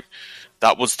 right?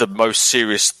 That was the most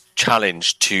serious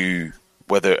challenge to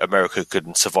whether America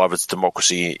could survive as a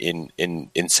democracy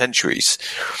in centuries,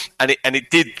 and it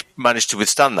did manage to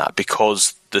withstand that,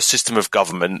 because the system of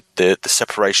government, the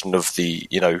separation of the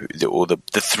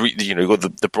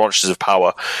branches of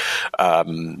power,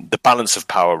 the balance of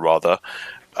power rather,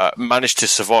 managed to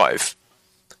survive.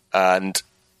 And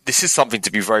this is something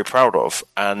to be very proud of.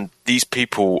 And these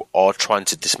people are trying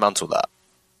to dismantle that,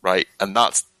 right? And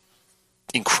that's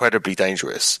incredibly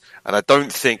dangerous. And I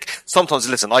don't think sometimes,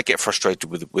 listen, I get frustrated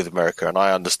with America, and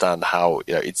I understand how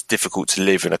it's difficult to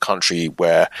live in a country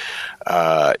where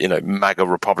MAGA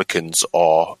Republicans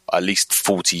are at least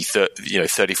 35 to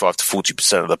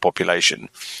 40% of the population.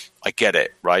 I get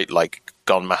it, right? Like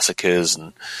gun massacres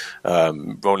and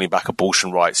rolling back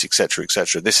abortion rights, etc.,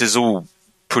 etc. This is all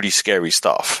pretty scary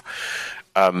stuff.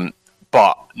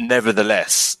 But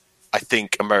nevertheless, I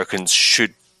think Americans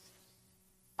should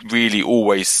really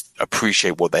always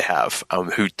appreciate what they have,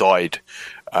 who died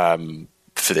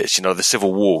for this. The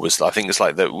Civil War was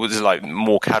like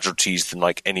more casualties than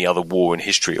like any other war in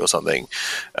history or something.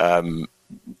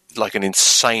 Like an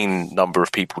insane number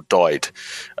of people died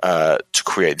to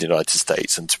create the United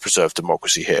States and to preserve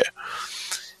democracy here.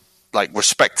 Like,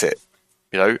 respect it,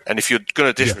 and if you're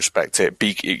going to disrespect it,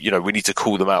 we need to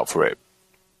call them out for it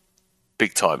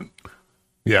big time.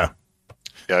 Yeah.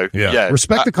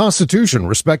 Respect the Constitution,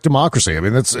 respect democracy. I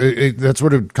mean, that's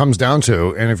what it comes down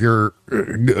to. And if you're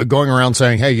going around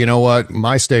saying, hey, you know what,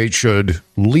 my state should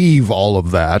leave all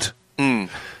of that,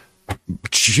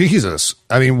 Jesus,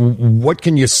 I mean, what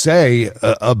can you say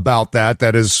about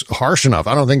that is harsh enough?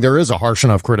 I don't think there is a harsh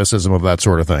enough criticism of that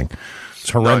sort of thing. It's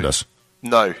horrendous.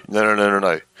 No.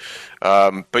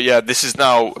 But yeah, this is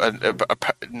now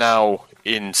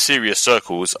in serious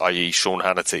circles, i.e. Sean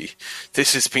Hannity.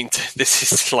 This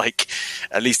is like,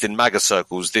 at least in MAGA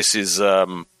circles, this is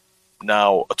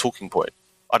now a talking point.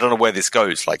 I don't know where this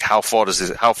goes. Like, how far do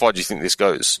you think this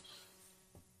goes?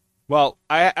 Well,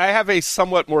 I have a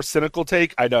somewhat more cynical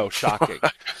take. I know, shocking.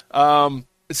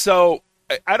 So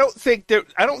I don't think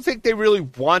they really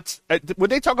want, when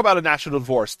they talk about a national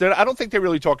divorce, I don't think they're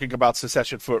really talking about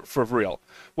secession for real.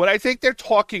 What I think they're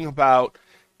talking about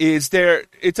is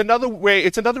it's another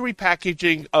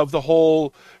repackaging of the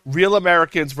whole real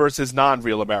Americans versus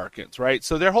non-real Americans, right?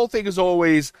 So their whole thing is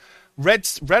always red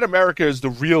America is the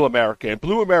real America and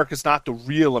blue America is not the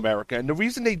real America. And the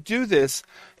reason they do this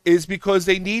is because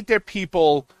they need their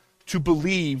people to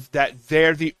believe that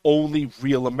they're the only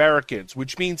real Americans,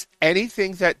 which means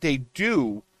anything that they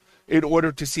do in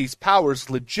order to seize power is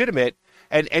legitimate,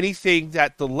 and anything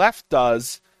that the left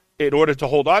does in order to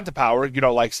hold on to power,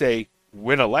 like, say,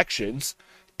 win elections,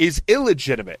 is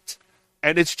illegitimate.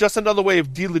 And it's just another way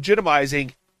of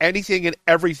delegitimizing anything and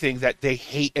everything that they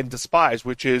hate and despise,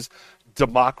 which is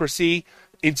democracy,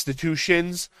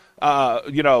 institutions,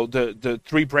 the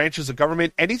three branches of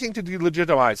government, anything to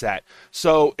delegitimize that.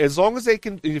 So as long as they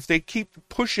can, if they keep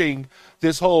pushing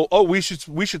this whole, we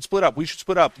should split up,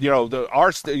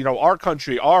 our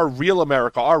country, our real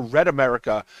America, our red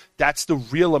America, that's the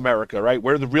real America, right?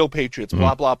 We're the real patriots,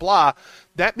 blah, blah, blah.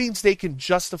 That means they can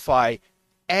justify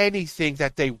anything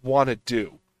that they want to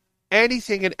do.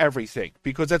 Anything and everything,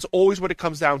 because that's always what it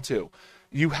comes down to.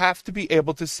 You have to be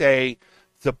able to say,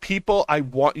 the people I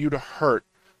want you to hurt,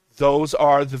 those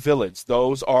are the villains.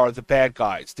 Those are the bad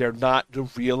guys. They're not the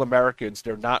real Americans.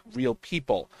 They're not real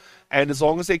people. And as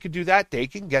long as they can do that, they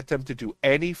can get them to do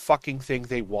any fucking thing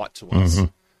they want to us. Mm-hmm.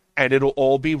 And it'll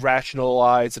all be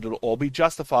rationalized and it'll all be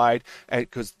justified, and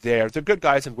because they're the good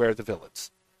guys and we're the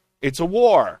villains. It's a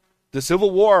war. The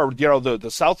Civil War, the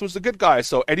South was the good guys,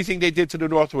 so anything they did to the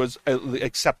North was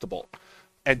acceptable.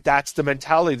 And that's the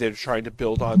mentality they're trying to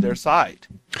build on their side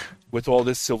with all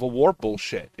this Civil War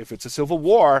bullshit. If it's a Civil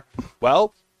War,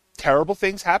 well, terrible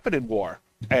things happen in war.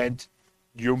 And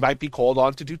you might be called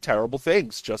on to do terrible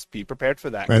things. Just be prepared for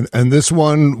that. And this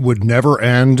one would never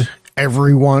end.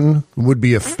 Everyone would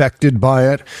be affected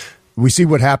by it. We see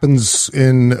what happens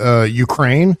in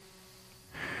Ukraine.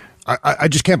 I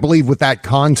just can't believe, with that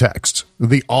context,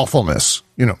 the awfulness,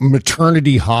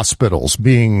 maternity hospitals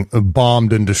being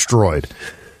bombed and destroyed.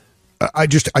 I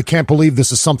can't believe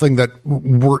this is something that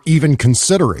we're even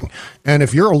considering. And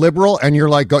if you're a liberal and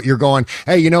you're going,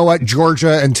 hey, you know what,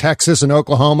 Georgia and Texas and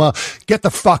Oklahoma, get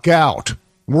the fuck out.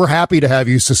 We're happy to have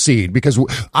you secede, because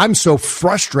I'm so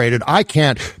frustrated. I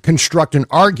can't construct an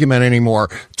argument anymore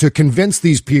to convince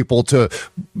these people to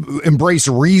embrace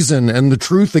reason and the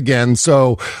truth again.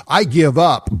 So I give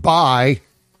up.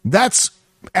 That's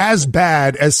as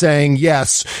bad as saying,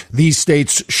 yes, these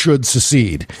states should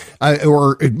secede.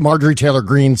 Or Marjorie Taylor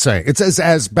Greene saying, it's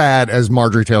as bad as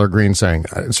Marjorie Taylor Greene saying.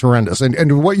 It's horrendous.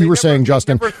 And what you were saying,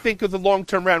 Justin. They never think of the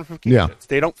long-term ramifications. Yeah.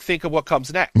 They don't think of what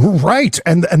comes next. Right.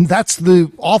 And that's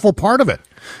the awful part of it.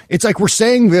 It's like we're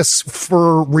saying this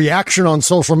for reaction on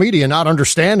social media, not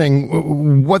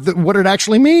understanding what it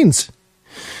actually means.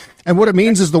 And what it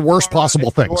means is the worst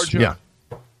possible things. Georgia.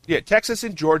 Yeah, Texas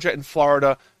and Georgia and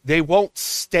Florida, they won't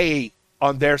stay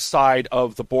on their side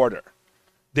of the border.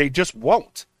 They just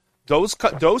won't.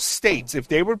 those states, if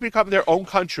they were to become their own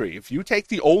country, if you take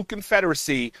the old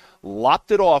Confederacy,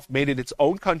 lopped it off, made it its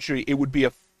own country, it would be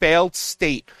a failed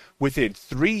state within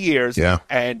 3 years,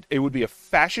 and it would be a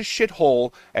fascist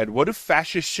shithole. And what do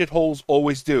fascist shitholes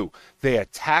always do? They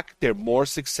attack their more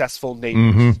successful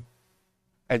neighbors.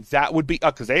 And that would be,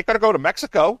 because they ain't going to go to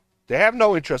Mexico. They have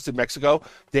no interest in Mexico.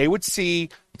 They would see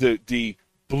the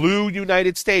blue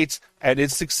United States and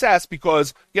its success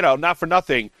because, not for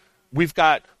nothing, we've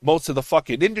got most of the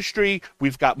fucking industry.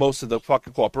 We've got most of the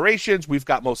fucking corporations. We've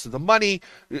got most of the money.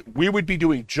 We would be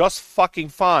doing just fucking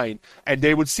fine. And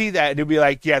they would see that and they'd be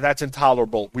like, yeah, that's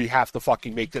intolerable. We have to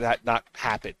fucking make that not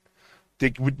happen.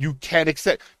 You can't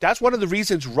accept. That's one of the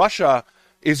reasons Russia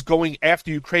is going after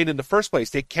Ukraine in the first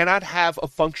place. They cannot have a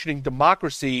functioning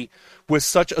democracy with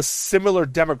such a similar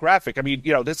demographic. I mean,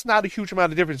 there's not a huge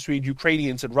amount of difference between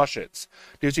Ukrainians and Russians.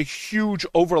 There's a huge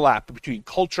overlap between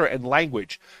culture and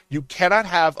language. You cannot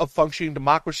have a functioning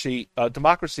democracy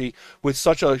with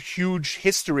such a huge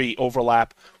history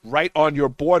overlap right on your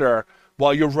border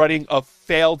while you're running a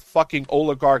failed fucking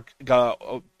oligarch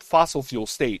fossil fuel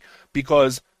state,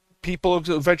 because people are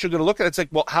eventually going to look at it. It's like,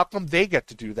 well, how come they get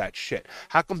to do that shit?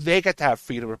 How come they get to have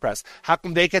freedom of press? How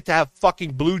come they get to have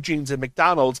fucking blue jeans and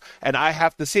McDonald's and I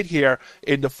have to sit here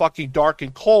in the fucking dark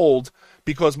and cold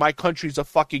because my country's a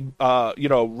fucking,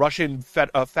 Russian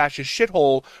fascist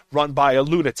shithole run by a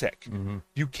lunatic?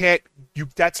 You can't,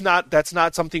 that's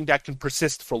not something that can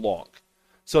persist for long.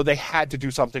 So they had to do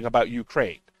something about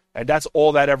Ukraine. And that's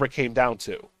all that ever came down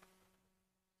to.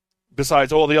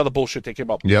 Besides all the other bullshit they came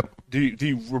up with. Yep.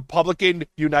 The Republican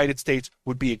United States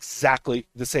would be exactly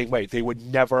the same way. They would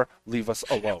never leave us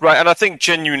alone. Right, and I think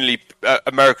genuinely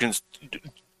Americans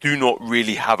do not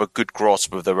really have a good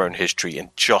grasp of their own history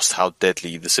and just how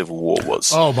deadly the Civil War was.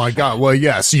 Oh, my God. Well,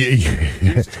 yes.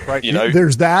 Right.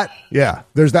 There's that. Yeah,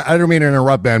 there's that. I don't mean to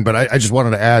interrupt, Ben, but I just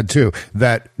wanted to add, too,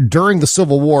 that during the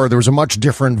Civil War, there was a much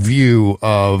different view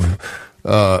of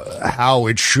how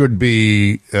it should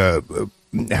be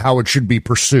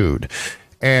pursued.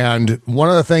 And one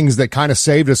of the things that kind of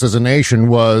saved us as a nation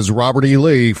was Robert E.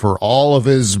 Lee, for all of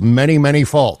his many, many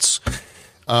faults,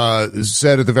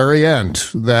 said at the very end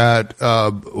that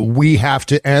we have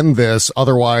to end this.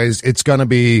 Otherwise, it's going to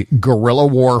be guerrilla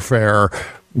warfare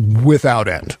without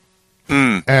end.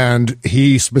 And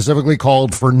he specifically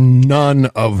called for none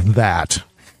of that.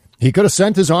 He could have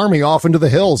sent his army off into the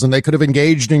hills and they could have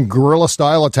engaged in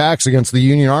guerrilla-style attacks against the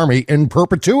Union Army in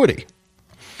perpetuity.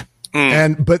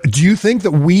 But do you think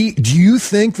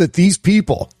that these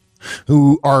people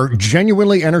who are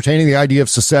genuinely entertaining the idea of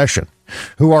secession,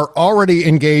 who are already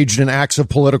engaged in acts of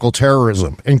political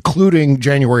terrorism, including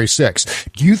January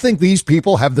 6th, do you think these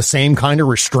people have the same kind of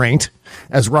restraint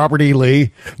as Robert E.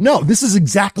 Lee? No, this is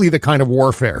exactly the kind of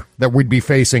warfare that we'd be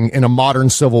facing in a modern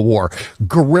civil war.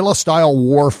 Guerrilla-style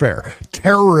warfare,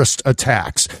 terrorist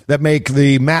attacks that make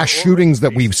the mass shootings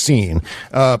that we've seen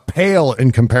pale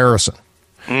in comparison.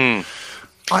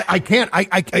 I can't.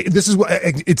 This is what.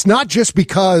 It's not just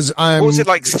because I'm. What was it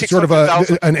like? Sort of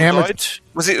an amateur.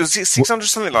 Was it 600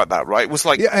 something like that? Right? It was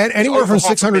like anywhere from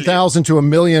 600,000 to 1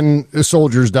 million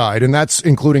soldiers died, and that's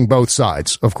including both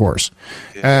sides, of course.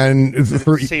 Yeah. And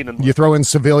you throw in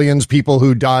civilians, people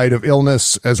who died of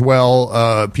illness as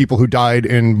well, people who died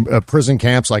in prison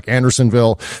camps like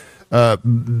Andersonville.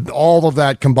 All of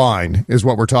that combined is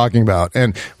what we're talking about,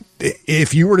 and.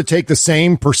 If you were to take the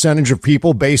same percentage of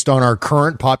people based on our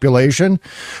current population,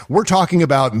 we're talking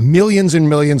about millions and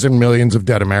millions and millions of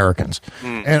dead Americans.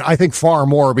 And I think far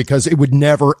more because it would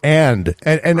never end.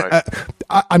 And right.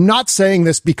 I'm not saying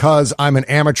this because I'm an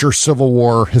amateur Civil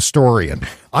War historian.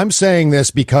 I'm saying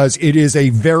this because it is a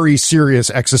very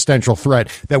serious existential threat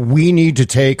that we need to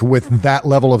take with that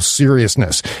level of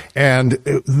seriousness. And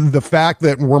the fact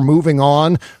that we're moving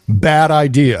on, bad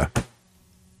idea.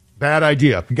 Bad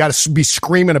idea. You got to be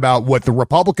screaming about what the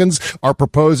Republicans are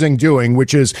proposing doing,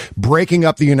 which is breaking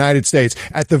up the United States.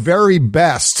 At the very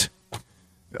best,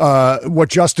 what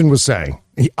Justin was saying,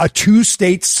 a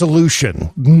two-state solution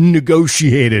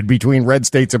negotiated between red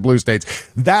states and blue states.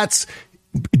 That's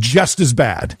just as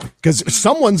bad because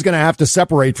someone's going to have to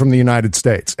separate from the United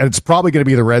States, and it's probably going to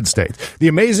be the red states. The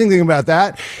amazing thing about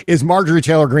that is Marjorie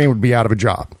Taylor Greene would be out of a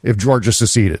job if Georgia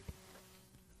seceded.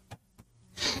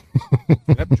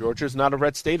 Yep, Georgia's not a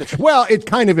red state. Well, it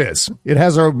kind of is. It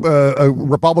has a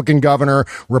Republican governor,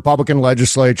 Republican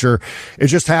legislature. It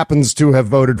just happens to have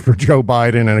voted for Joe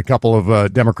Biden and a couple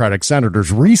of Democratic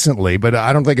senators recently, but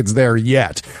I don't think it's there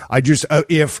yet. I just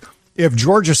if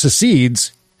Georgia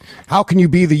secedes, how can you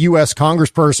be the U.S.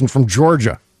 congressperson from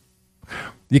Georgia?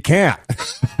 You can't.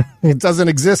 It doesn't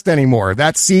exist anymore.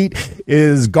 That seat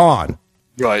is gone.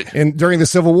 Right. And during the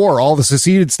Civil War, all the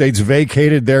seceded states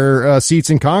vacated their seats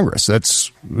in Congress.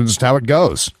 That's just how it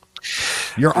goes.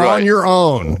 You're on your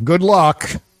own. Good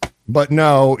luck. But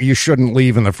no, you shouldn't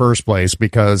leave in the first place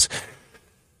because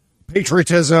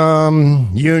patriotism,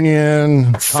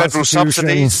 union, federal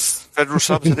subsidies,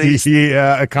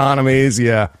 yeah, economies,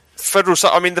 yeah.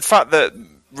 I mean, the fact that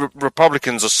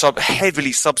Republicans are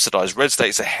heavily subsidized. Red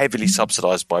states are heavily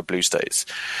subsidized by blue states,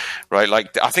 right?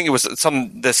 Like, I think it was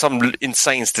there's some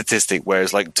insane statistic where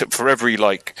it's like for every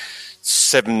like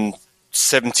 70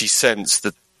 cents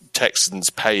the Texans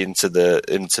pay into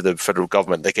the federal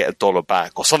government, they get $1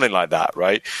 back or something like that,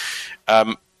 right?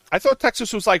 I thought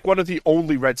Texas was like one of the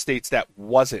only red states that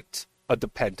wasn't a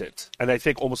dependent, and I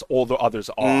think almost all the others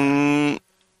are.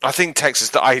 I think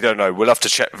Texas. I don't know. We'll have to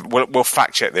check. We'll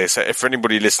fact check this. If for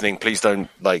anybody listening, please don't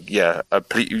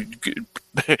please,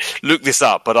 look this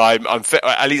up. But I'm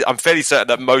fairly certain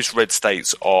that most red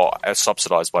states are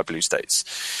subsidized by blue states.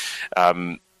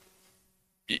 Particularly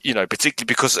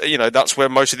because that's where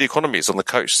most of the economy is, on the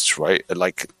coasts, right?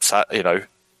 Like,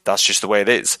 that's just the way it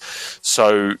is.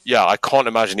 So, yeah, I can't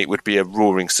imagine it would be a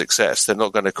roaring success. They're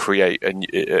not going to create a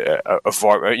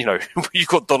you've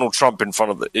got Donald Trump in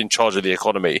charge of the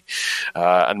economy,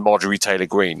 and Marjorie Taylor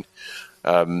Greene.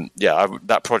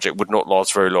 That project would not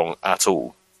last very long at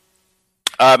all.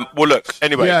 Well, look,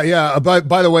 anyway. Yeah.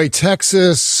 By the way,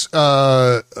 Texas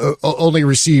only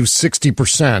receives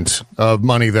 60% of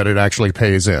money that it actually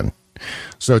pays in.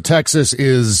 So Texas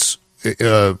is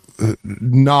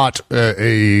not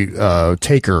a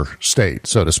taker state,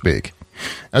 so to speak,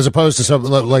 as opposed to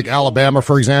something like Alabama,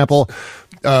 for example,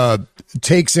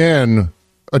 takes in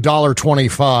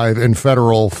 $1.25 in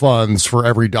federal funds for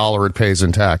every dollar it pays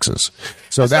in taxes.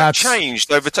 So has that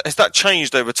changed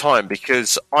over time?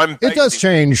 Because it does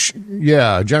change.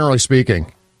 Yeah, generally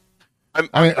speaking.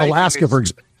 Alaska, for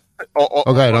example. Go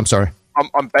ahead. I'm sorry.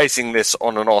 I'm basing this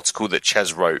on an article that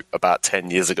Ches wrote about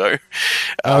 10 years ago.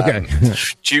 Okay.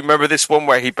 Do you remember this one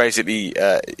where he basically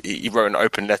he wrote an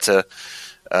open letter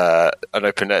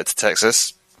to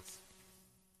Texas?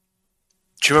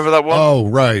 Do you remember that one? Oh,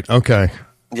 right. Okay.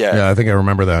 Yeah, I think I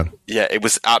remember that. Yeah, it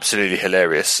was absolutely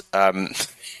hilarious.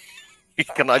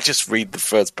 Can I just read the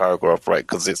first paragraph, right?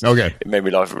 Because it made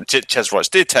me laugh. Ches writes,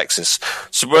 "Dear Texas,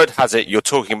 so word has it you're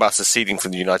talking about seceding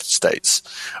from the United States.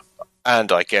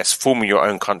 And, I guess, forming your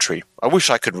own country. I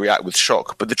wish I could react with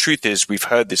shock, but the truth is we've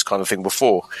heard this kind of thing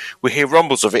before. We hear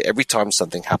rumbles of it every time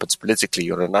something happens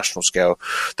politically on a national scale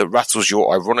that rattles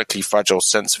your ironically fragile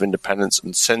sense of independence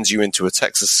and sends you into a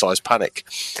Texas-sized panic.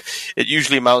 It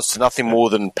usually amounts to nothing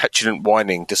more than petulant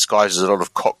whining disguised as a lot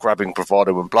of cock-grabbing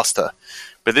bravado and bluster.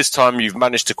 But this time you've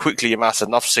managed to quickly amass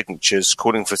enough signatures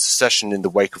calling for secession in the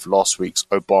wake of last week's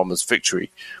Obama's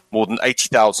victory, more than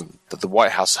 80,000, that the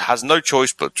White House has no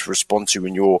choice but to respond to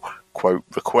in your, quote,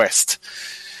 request.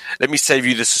 Let me save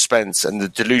you the suspense and the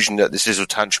delusion that this little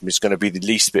tantrum is going to be the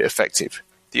least bit effective.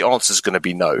 The answer is going to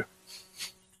be no."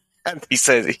 And he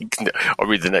says, I'll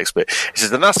read the next bit. He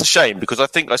says, "And that's a shame, because I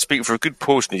think I speak for a good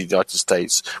portion of the United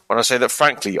States when I say that,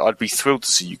 frankly, I'd be thrilled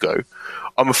to see you go.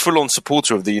 I'm a full-on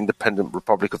supporter of the independent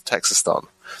Republic of Texastan.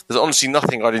 There's honestly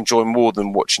nothing I'd enjoy more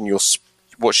than watching you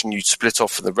split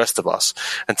off from the rest of us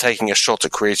and taking a shot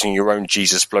at creating your own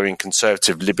Jesus-blowing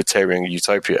conservative libertarian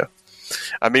utopia.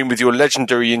 I mean, with your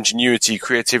legendary ingenuity,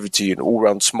 creativity, and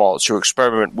all-round smarts, your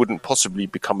experiment wouldn't possibly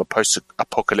become a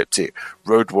post-apocalyptic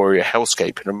road warrior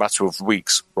hellscape in a matter of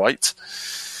weeks, right?"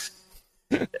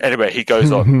 Anyway, he goes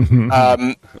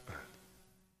on.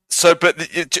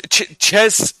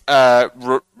 Ches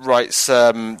writes,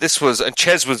 and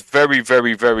Ches was very,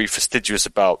 very, very fastidious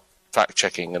about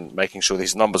fact-checking and making sure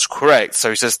these numbers are correct.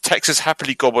 So he says, "Texas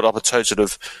happily gobbled up a total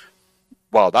of,"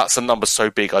 wow, that's a number so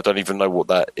big I don't even know what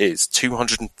that is,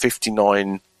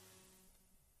 $259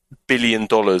 billion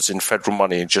in federal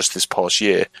money in just this past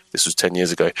year. This was 10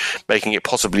 years ago, making it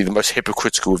possibly the most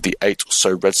hypocritical of the 8 or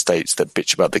so red states that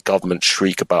bitch about the government,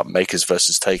 shriek about makers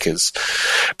versus takers,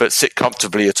 but sit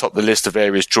comfortably atop the list of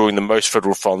areas drawing the most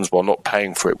federal funds while not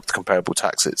paying for it with comparable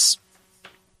taxes.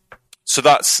 So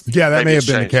that's... Yeah, that may have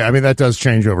been the case. I mean, that does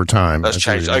change over time. That's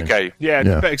changed, okay.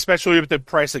 Yeah, especially with the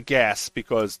price of gas,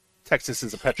 because Texas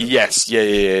is a petrol. Yes,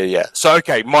 yeah. So,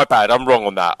 okay, my bad. I'm wrong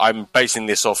on that. I'm basing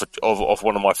this off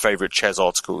one of my favourite Ches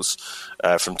articles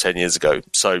from 10 years ago.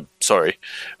 So, sorry.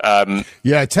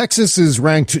 Yeah, Texas is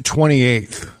ranked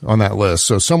 28th on that list,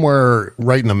 so somewhere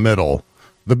right in the middle.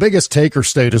 The biggest taker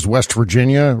state is West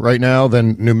Virginia right now,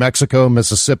 then New Mexico,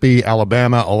 Mississippi,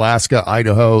 Alabama, Alaska,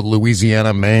 Idaho,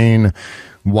 Louisiana, Maine,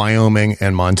 Wyoming,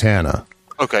 and Montana.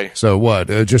 Okay. So what?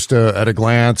 Just at a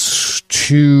glance,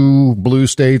 2 blue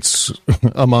states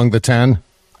among the 10.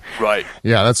 Right.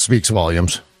 Yeah, that speaks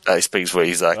volumes. That speaks for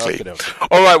exactly. Okay.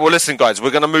 All right, well, listen, guys,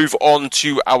 we're going to move on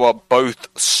to our both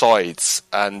sides.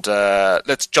 And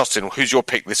Justin, who's your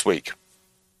pick this week?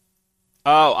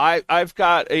 Oh, I've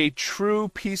got a true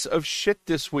piece of shit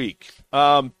this week.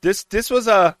 This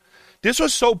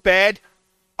was so bad.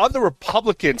 Other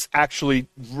Republicans actually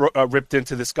ripped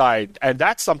into this guy, and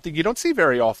that's something you don't see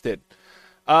very often.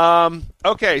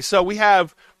 Okay, so we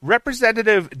have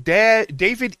Representative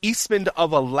David Eastman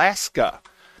of Alaska.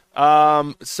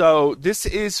 So this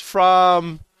is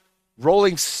from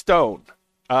Rolling Stone.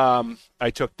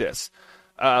 I took this.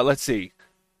 Let's see.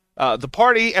 The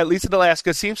party, at least in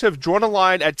Alaska, seems to have drawn a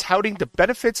line at touting the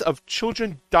benefits of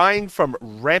children dying from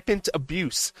rampant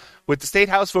abuse, with the state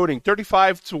house voting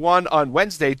 35-1 on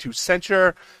Wednesday to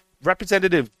censure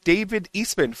Representative David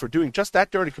Eastman for doing just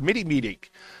that during a committee meeting,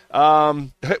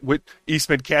 with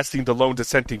Eastman casting the lone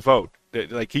dissenting vote. It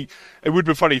would have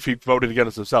been funny if he voted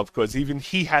against himself, because even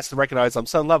he has to recognize on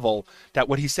some level that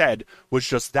what he said was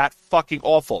just that fucking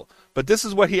awful. But this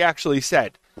is what he actually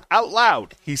said. Out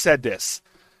loud, he said this.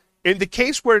 In the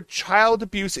case where child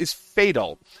abuse is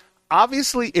fatal,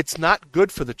 obviously it's not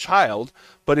good for the child,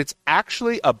 but it's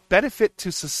actually a benefit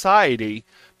to society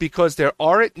because there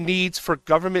aren't needs for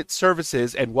government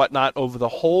services and whatnot over the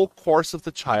whole course of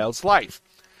the child's life.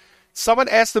 Someone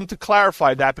asked them to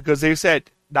clarify that because they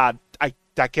said, nah,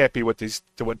 that can't be what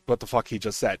the fuck he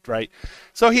just said, right?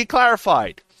 So he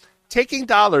clarified. Taking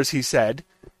dollars, he said,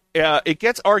 it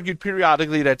gets argued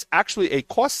periodically that it's actually a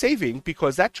cost saving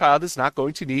because that child is not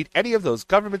going to need any of those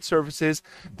government services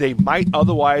they might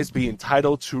otherwise be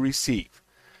entitled to receive.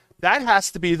 That has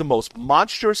to be the most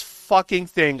monstrous fucking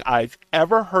thing I've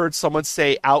ever heard someone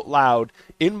say out loud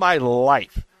in my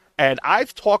life. And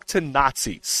I've talked to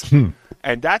Nazis,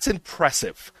 and that's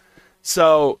impressive.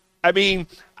 So, I mean,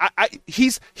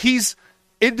 he's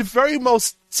in the very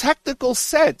most technical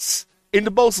sense, in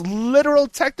the most literal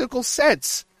technical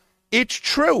sense, it's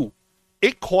true.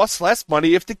 It costs less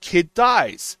money if the kid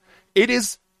dies. It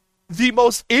is the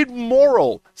most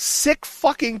immoral, sick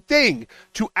fucking thing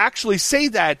to actually say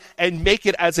that and make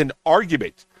it as an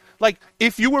argument. Like,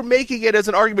 if you were making it as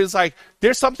an argument, it's like,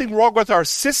 there's something wrong with our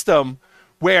system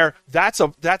where that's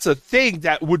a thing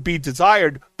that would be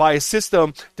desired by a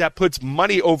system that puts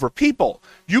money over people.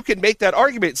 You can make that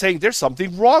argument saying there's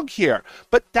something wrong here.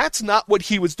 But that's not what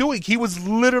he was doing. He was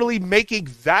literally making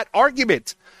that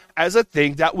argument as a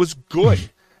thing that was good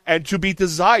and to be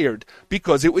desired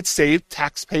because it would save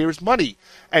taxpayers money.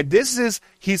 And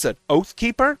he's an oath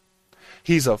keeper.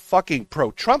 He's a fucking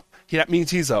pro-Trump. That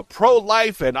means he's a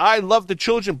pro-life and I love the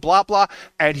children, blah, blah.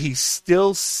 And he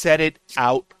still said it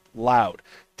out loud.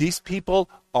 These people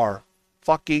are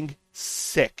fucking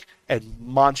sick and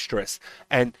monstrous.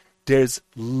 And there's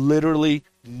literally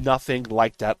nothing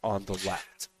like that on the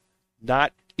left.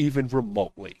 Not even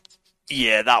remotely.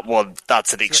 Yeah,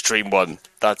 that's an extreme one.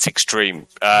 That's extreme.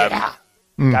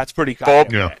 That's pretty Bob,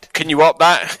 bad. can you up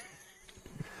that?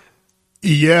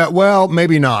 Yeah, well,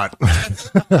 maybe not.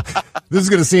 This is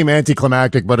going to seem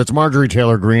anticlimactic, but it's Marjorie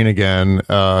Taylor Greene again,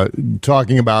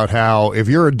 talking about how if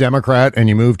you're a Democrat and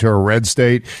you move to a red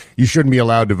state, you shouldn't be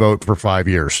allowed to vote for 5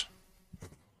 years.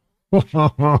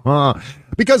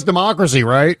 Because democracy,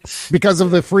 right? Because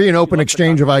of the free and open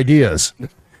exchange of ideas.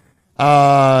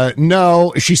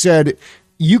 No, she said,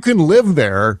 you can live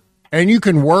there and you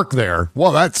can work there.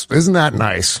 Well, isn't that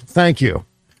nice? Thank you.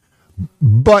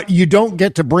 But you don't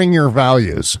get to bring your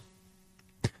values.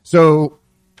 So,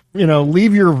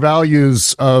 leave your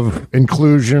values of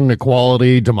inclusion,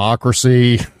 equality,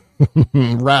 democracy,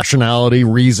 rationality,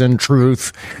 reason,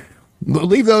 truth.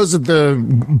 Leave those at the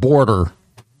border.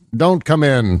 Don't come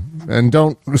in and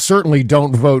certainly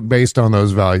don't vote based on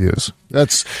those values.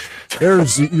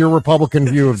 There's your Republican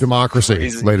view of democracy,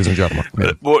 ladies and gentlemen.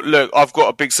 Yeah. Well, look, I've got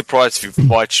a big surprise for you for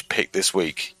my pick this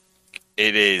week.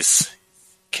 It is,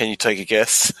 can you take a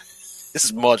guess? This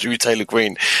is Marjorie Taylor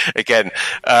Greene again.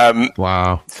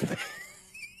 Wow.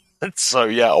 So,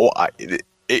 yeah,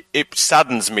 it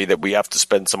saddens me that we have to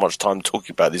spend so much time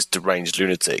talking about this deranged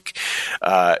lunatic.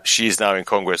 She is now in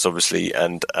Congress, obviously,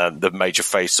 and the major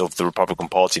face of the Republican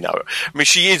Party now. I mean,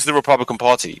 she is the Republican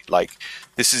Party. Like,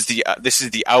 this is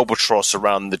the albatross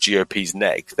around the GOP's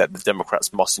neck that the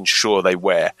Democrats must ensure they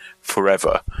wear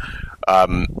forever.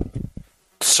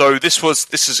 So this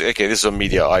is on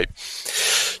Media.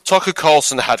 Tucker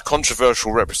Carlson had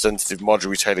controversial Representative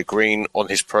Marjorie Taylor Greene on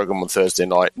his program on Thursday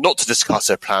night, not to discuss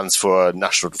her plans for a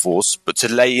national divorce, but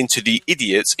to lay into the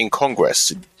idiots in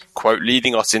Congress, quote,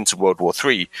 leading us into World War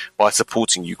III by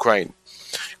supporting Ukraine.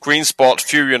 Greene sparked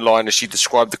fury online as she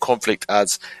described the conflict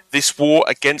as this war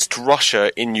against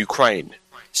Russia in Ukraine.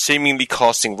 seemingly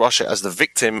casting Russia as the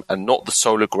victim and not the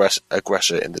sole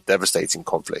aggressor in the devastating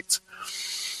conflict.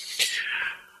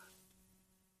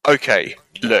 Okay,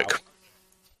 look.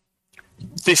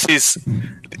 This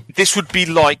would be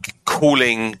like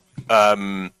calling,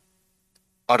 I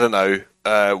don't know,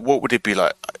 what would it be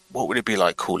like? What would it be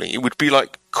like calling? It would be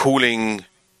like calling,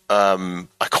 I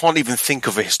can't even think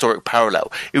of a historic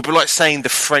parallel. It would be like saying the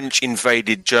French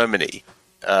invaded Germany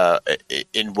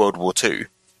in World War II,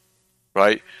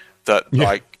 right? That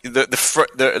like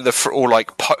or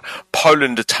like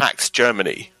Poland attacked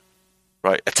Germany,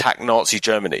 right? Attacked Nazi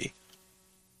Germany.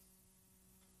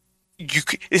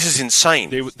 This is insane.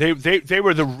 They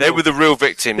were the real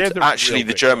victims. Actually, the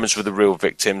victims. Germans were the real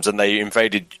victims, and they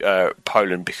invaded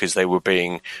Poland because they were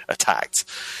being attacked.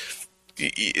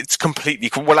 It's completely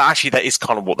well. Actually, that is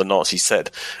kind of what the Nazis said.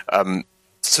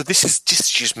 So this is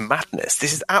just madness.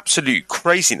 This is absolute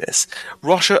craziness.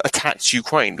 Russia attacked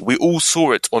Ukraine. We all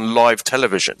saw it on live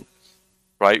television,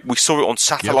 right? We saw it on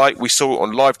satellite. Yep. We saw it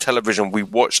on live television. We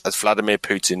watched as Vladimir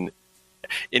Putin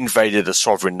invaded a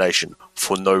sovereign nation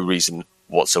for no reason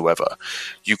whatsoever.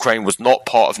 Ukraine was not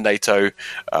part of NATO.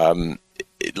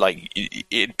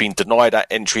 It had been denied that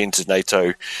entry into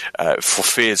NATO for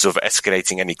fears of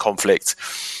escalating any conflict.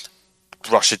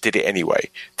 Russia did it anyway.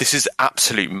 This is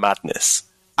absolute madness.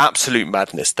 Absolute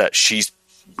madness that she's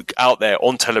out there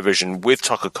on television with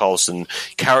Tucker Carlson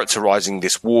characterizing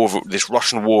this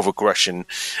Russian war of aggression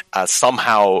as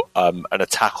somehow an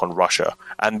attack on Russia.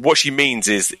 And what she means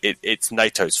is it's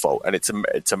NATO's fault and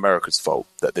it's America's fault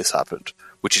that this happened,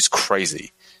 which is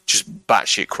crazy, just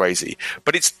batshit crazy.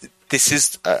 But this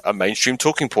is a mainstream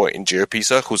talking point in GOP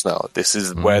circles now. This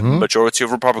is where the majority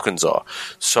of Republicans are.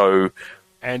 So,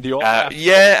 and the alt left.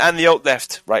 and the alt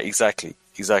left, right? Exactly.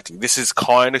 This is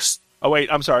kind of. Oh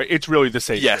wait, I'm sorry. It's really the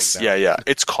same. Yes, thing now. yeah.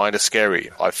 It's kind of scary.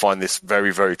 I find this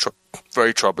very, very,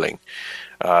 very troubling.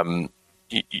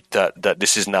 That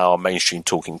this is now a mainstream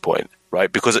talking point,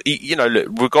 right? Because look,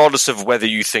 regardless of whether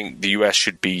you think the US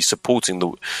should be supporting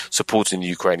the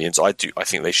Ukrainians, I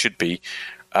think they should be.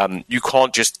 You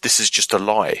can't just. This is just a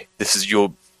lie.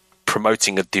 You're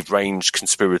promoting a deranged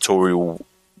conspiratorial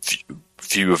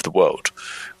view of the world,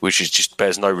 which is just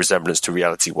bears no resemblance to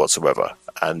reality whatsoever,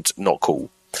 and not cool.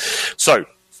 So,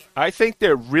 I think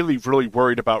they're really, really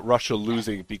worried about Russia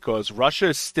losing because Russia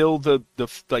is still the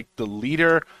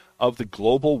leader of the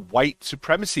global white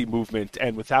supremacy movement,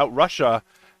 and without Russia,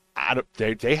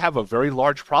 they have a very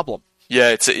large problem.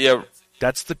 Yeah,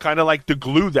 that's the kind of like the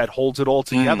glue that holds it all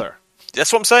together.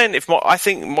 That's what I'm saying. I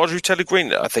think Marjorie Taylor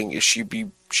Greene, I think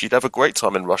she'd have a great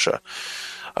time in Russia.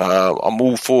 I'm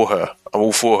all for her.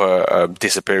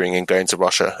 Disappearing and going to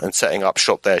Russia and setting up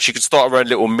shop there. She could start her own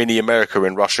little mini America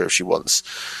in Russia if she wants.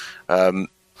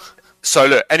 So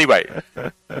look, anyway,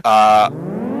 that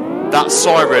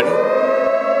siren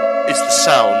is the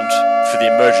sound for the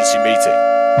emergency meeting.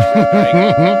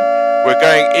 We're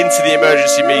going into the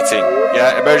emergency meeting.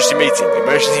 Yeah, emergency meeting.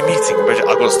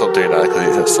 I've got to stop doing that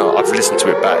because I've listened to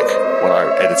it back when I'm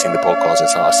editing the podcast.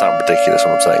 I sound ridiculous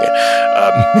when I'm saying it.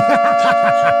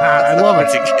 I love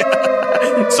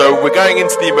it. So we're going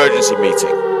into the emergency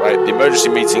meeting, right? The emergency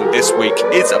meeting this week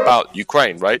is about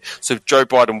Ukraine, right? So Joe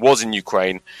Biden was in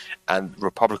Ukraine and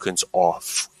Republicans are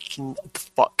freaking the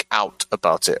fuck out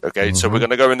about it, okay? So we're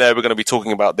going to go in there. We're going to be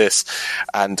talking about this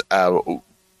and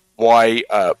why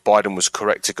Biden was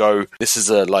correct to go. This is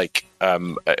a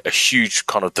huge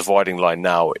kind of dividing line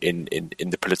now in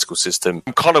the political system.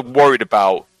 I'm kind of worried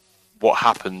about what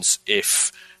happens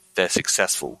if they're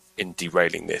successful in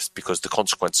derailing this because the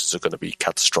consequences are going to be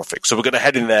catastrophic. So we're going to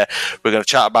head in there. We're going to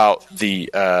chat about the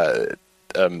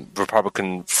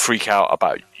Republican freak out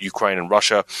about Ukraine and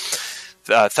Russia.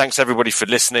 Thanks everybody for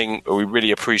listening. We really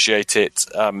appreciate it.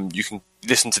 You can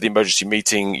listen to the emergency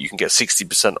meeting. You can get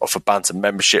 60% off a Banter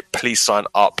membership. Please sign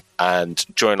up and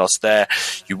join us there.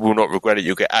 You will not regret it.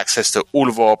 You'll get access to all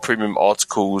of our premium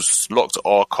articles, locked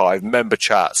archive, member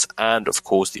chats, and of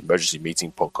course the emergency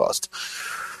meeting podcast.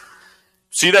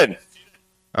 See you then.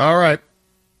 All right.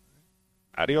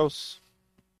 Adios.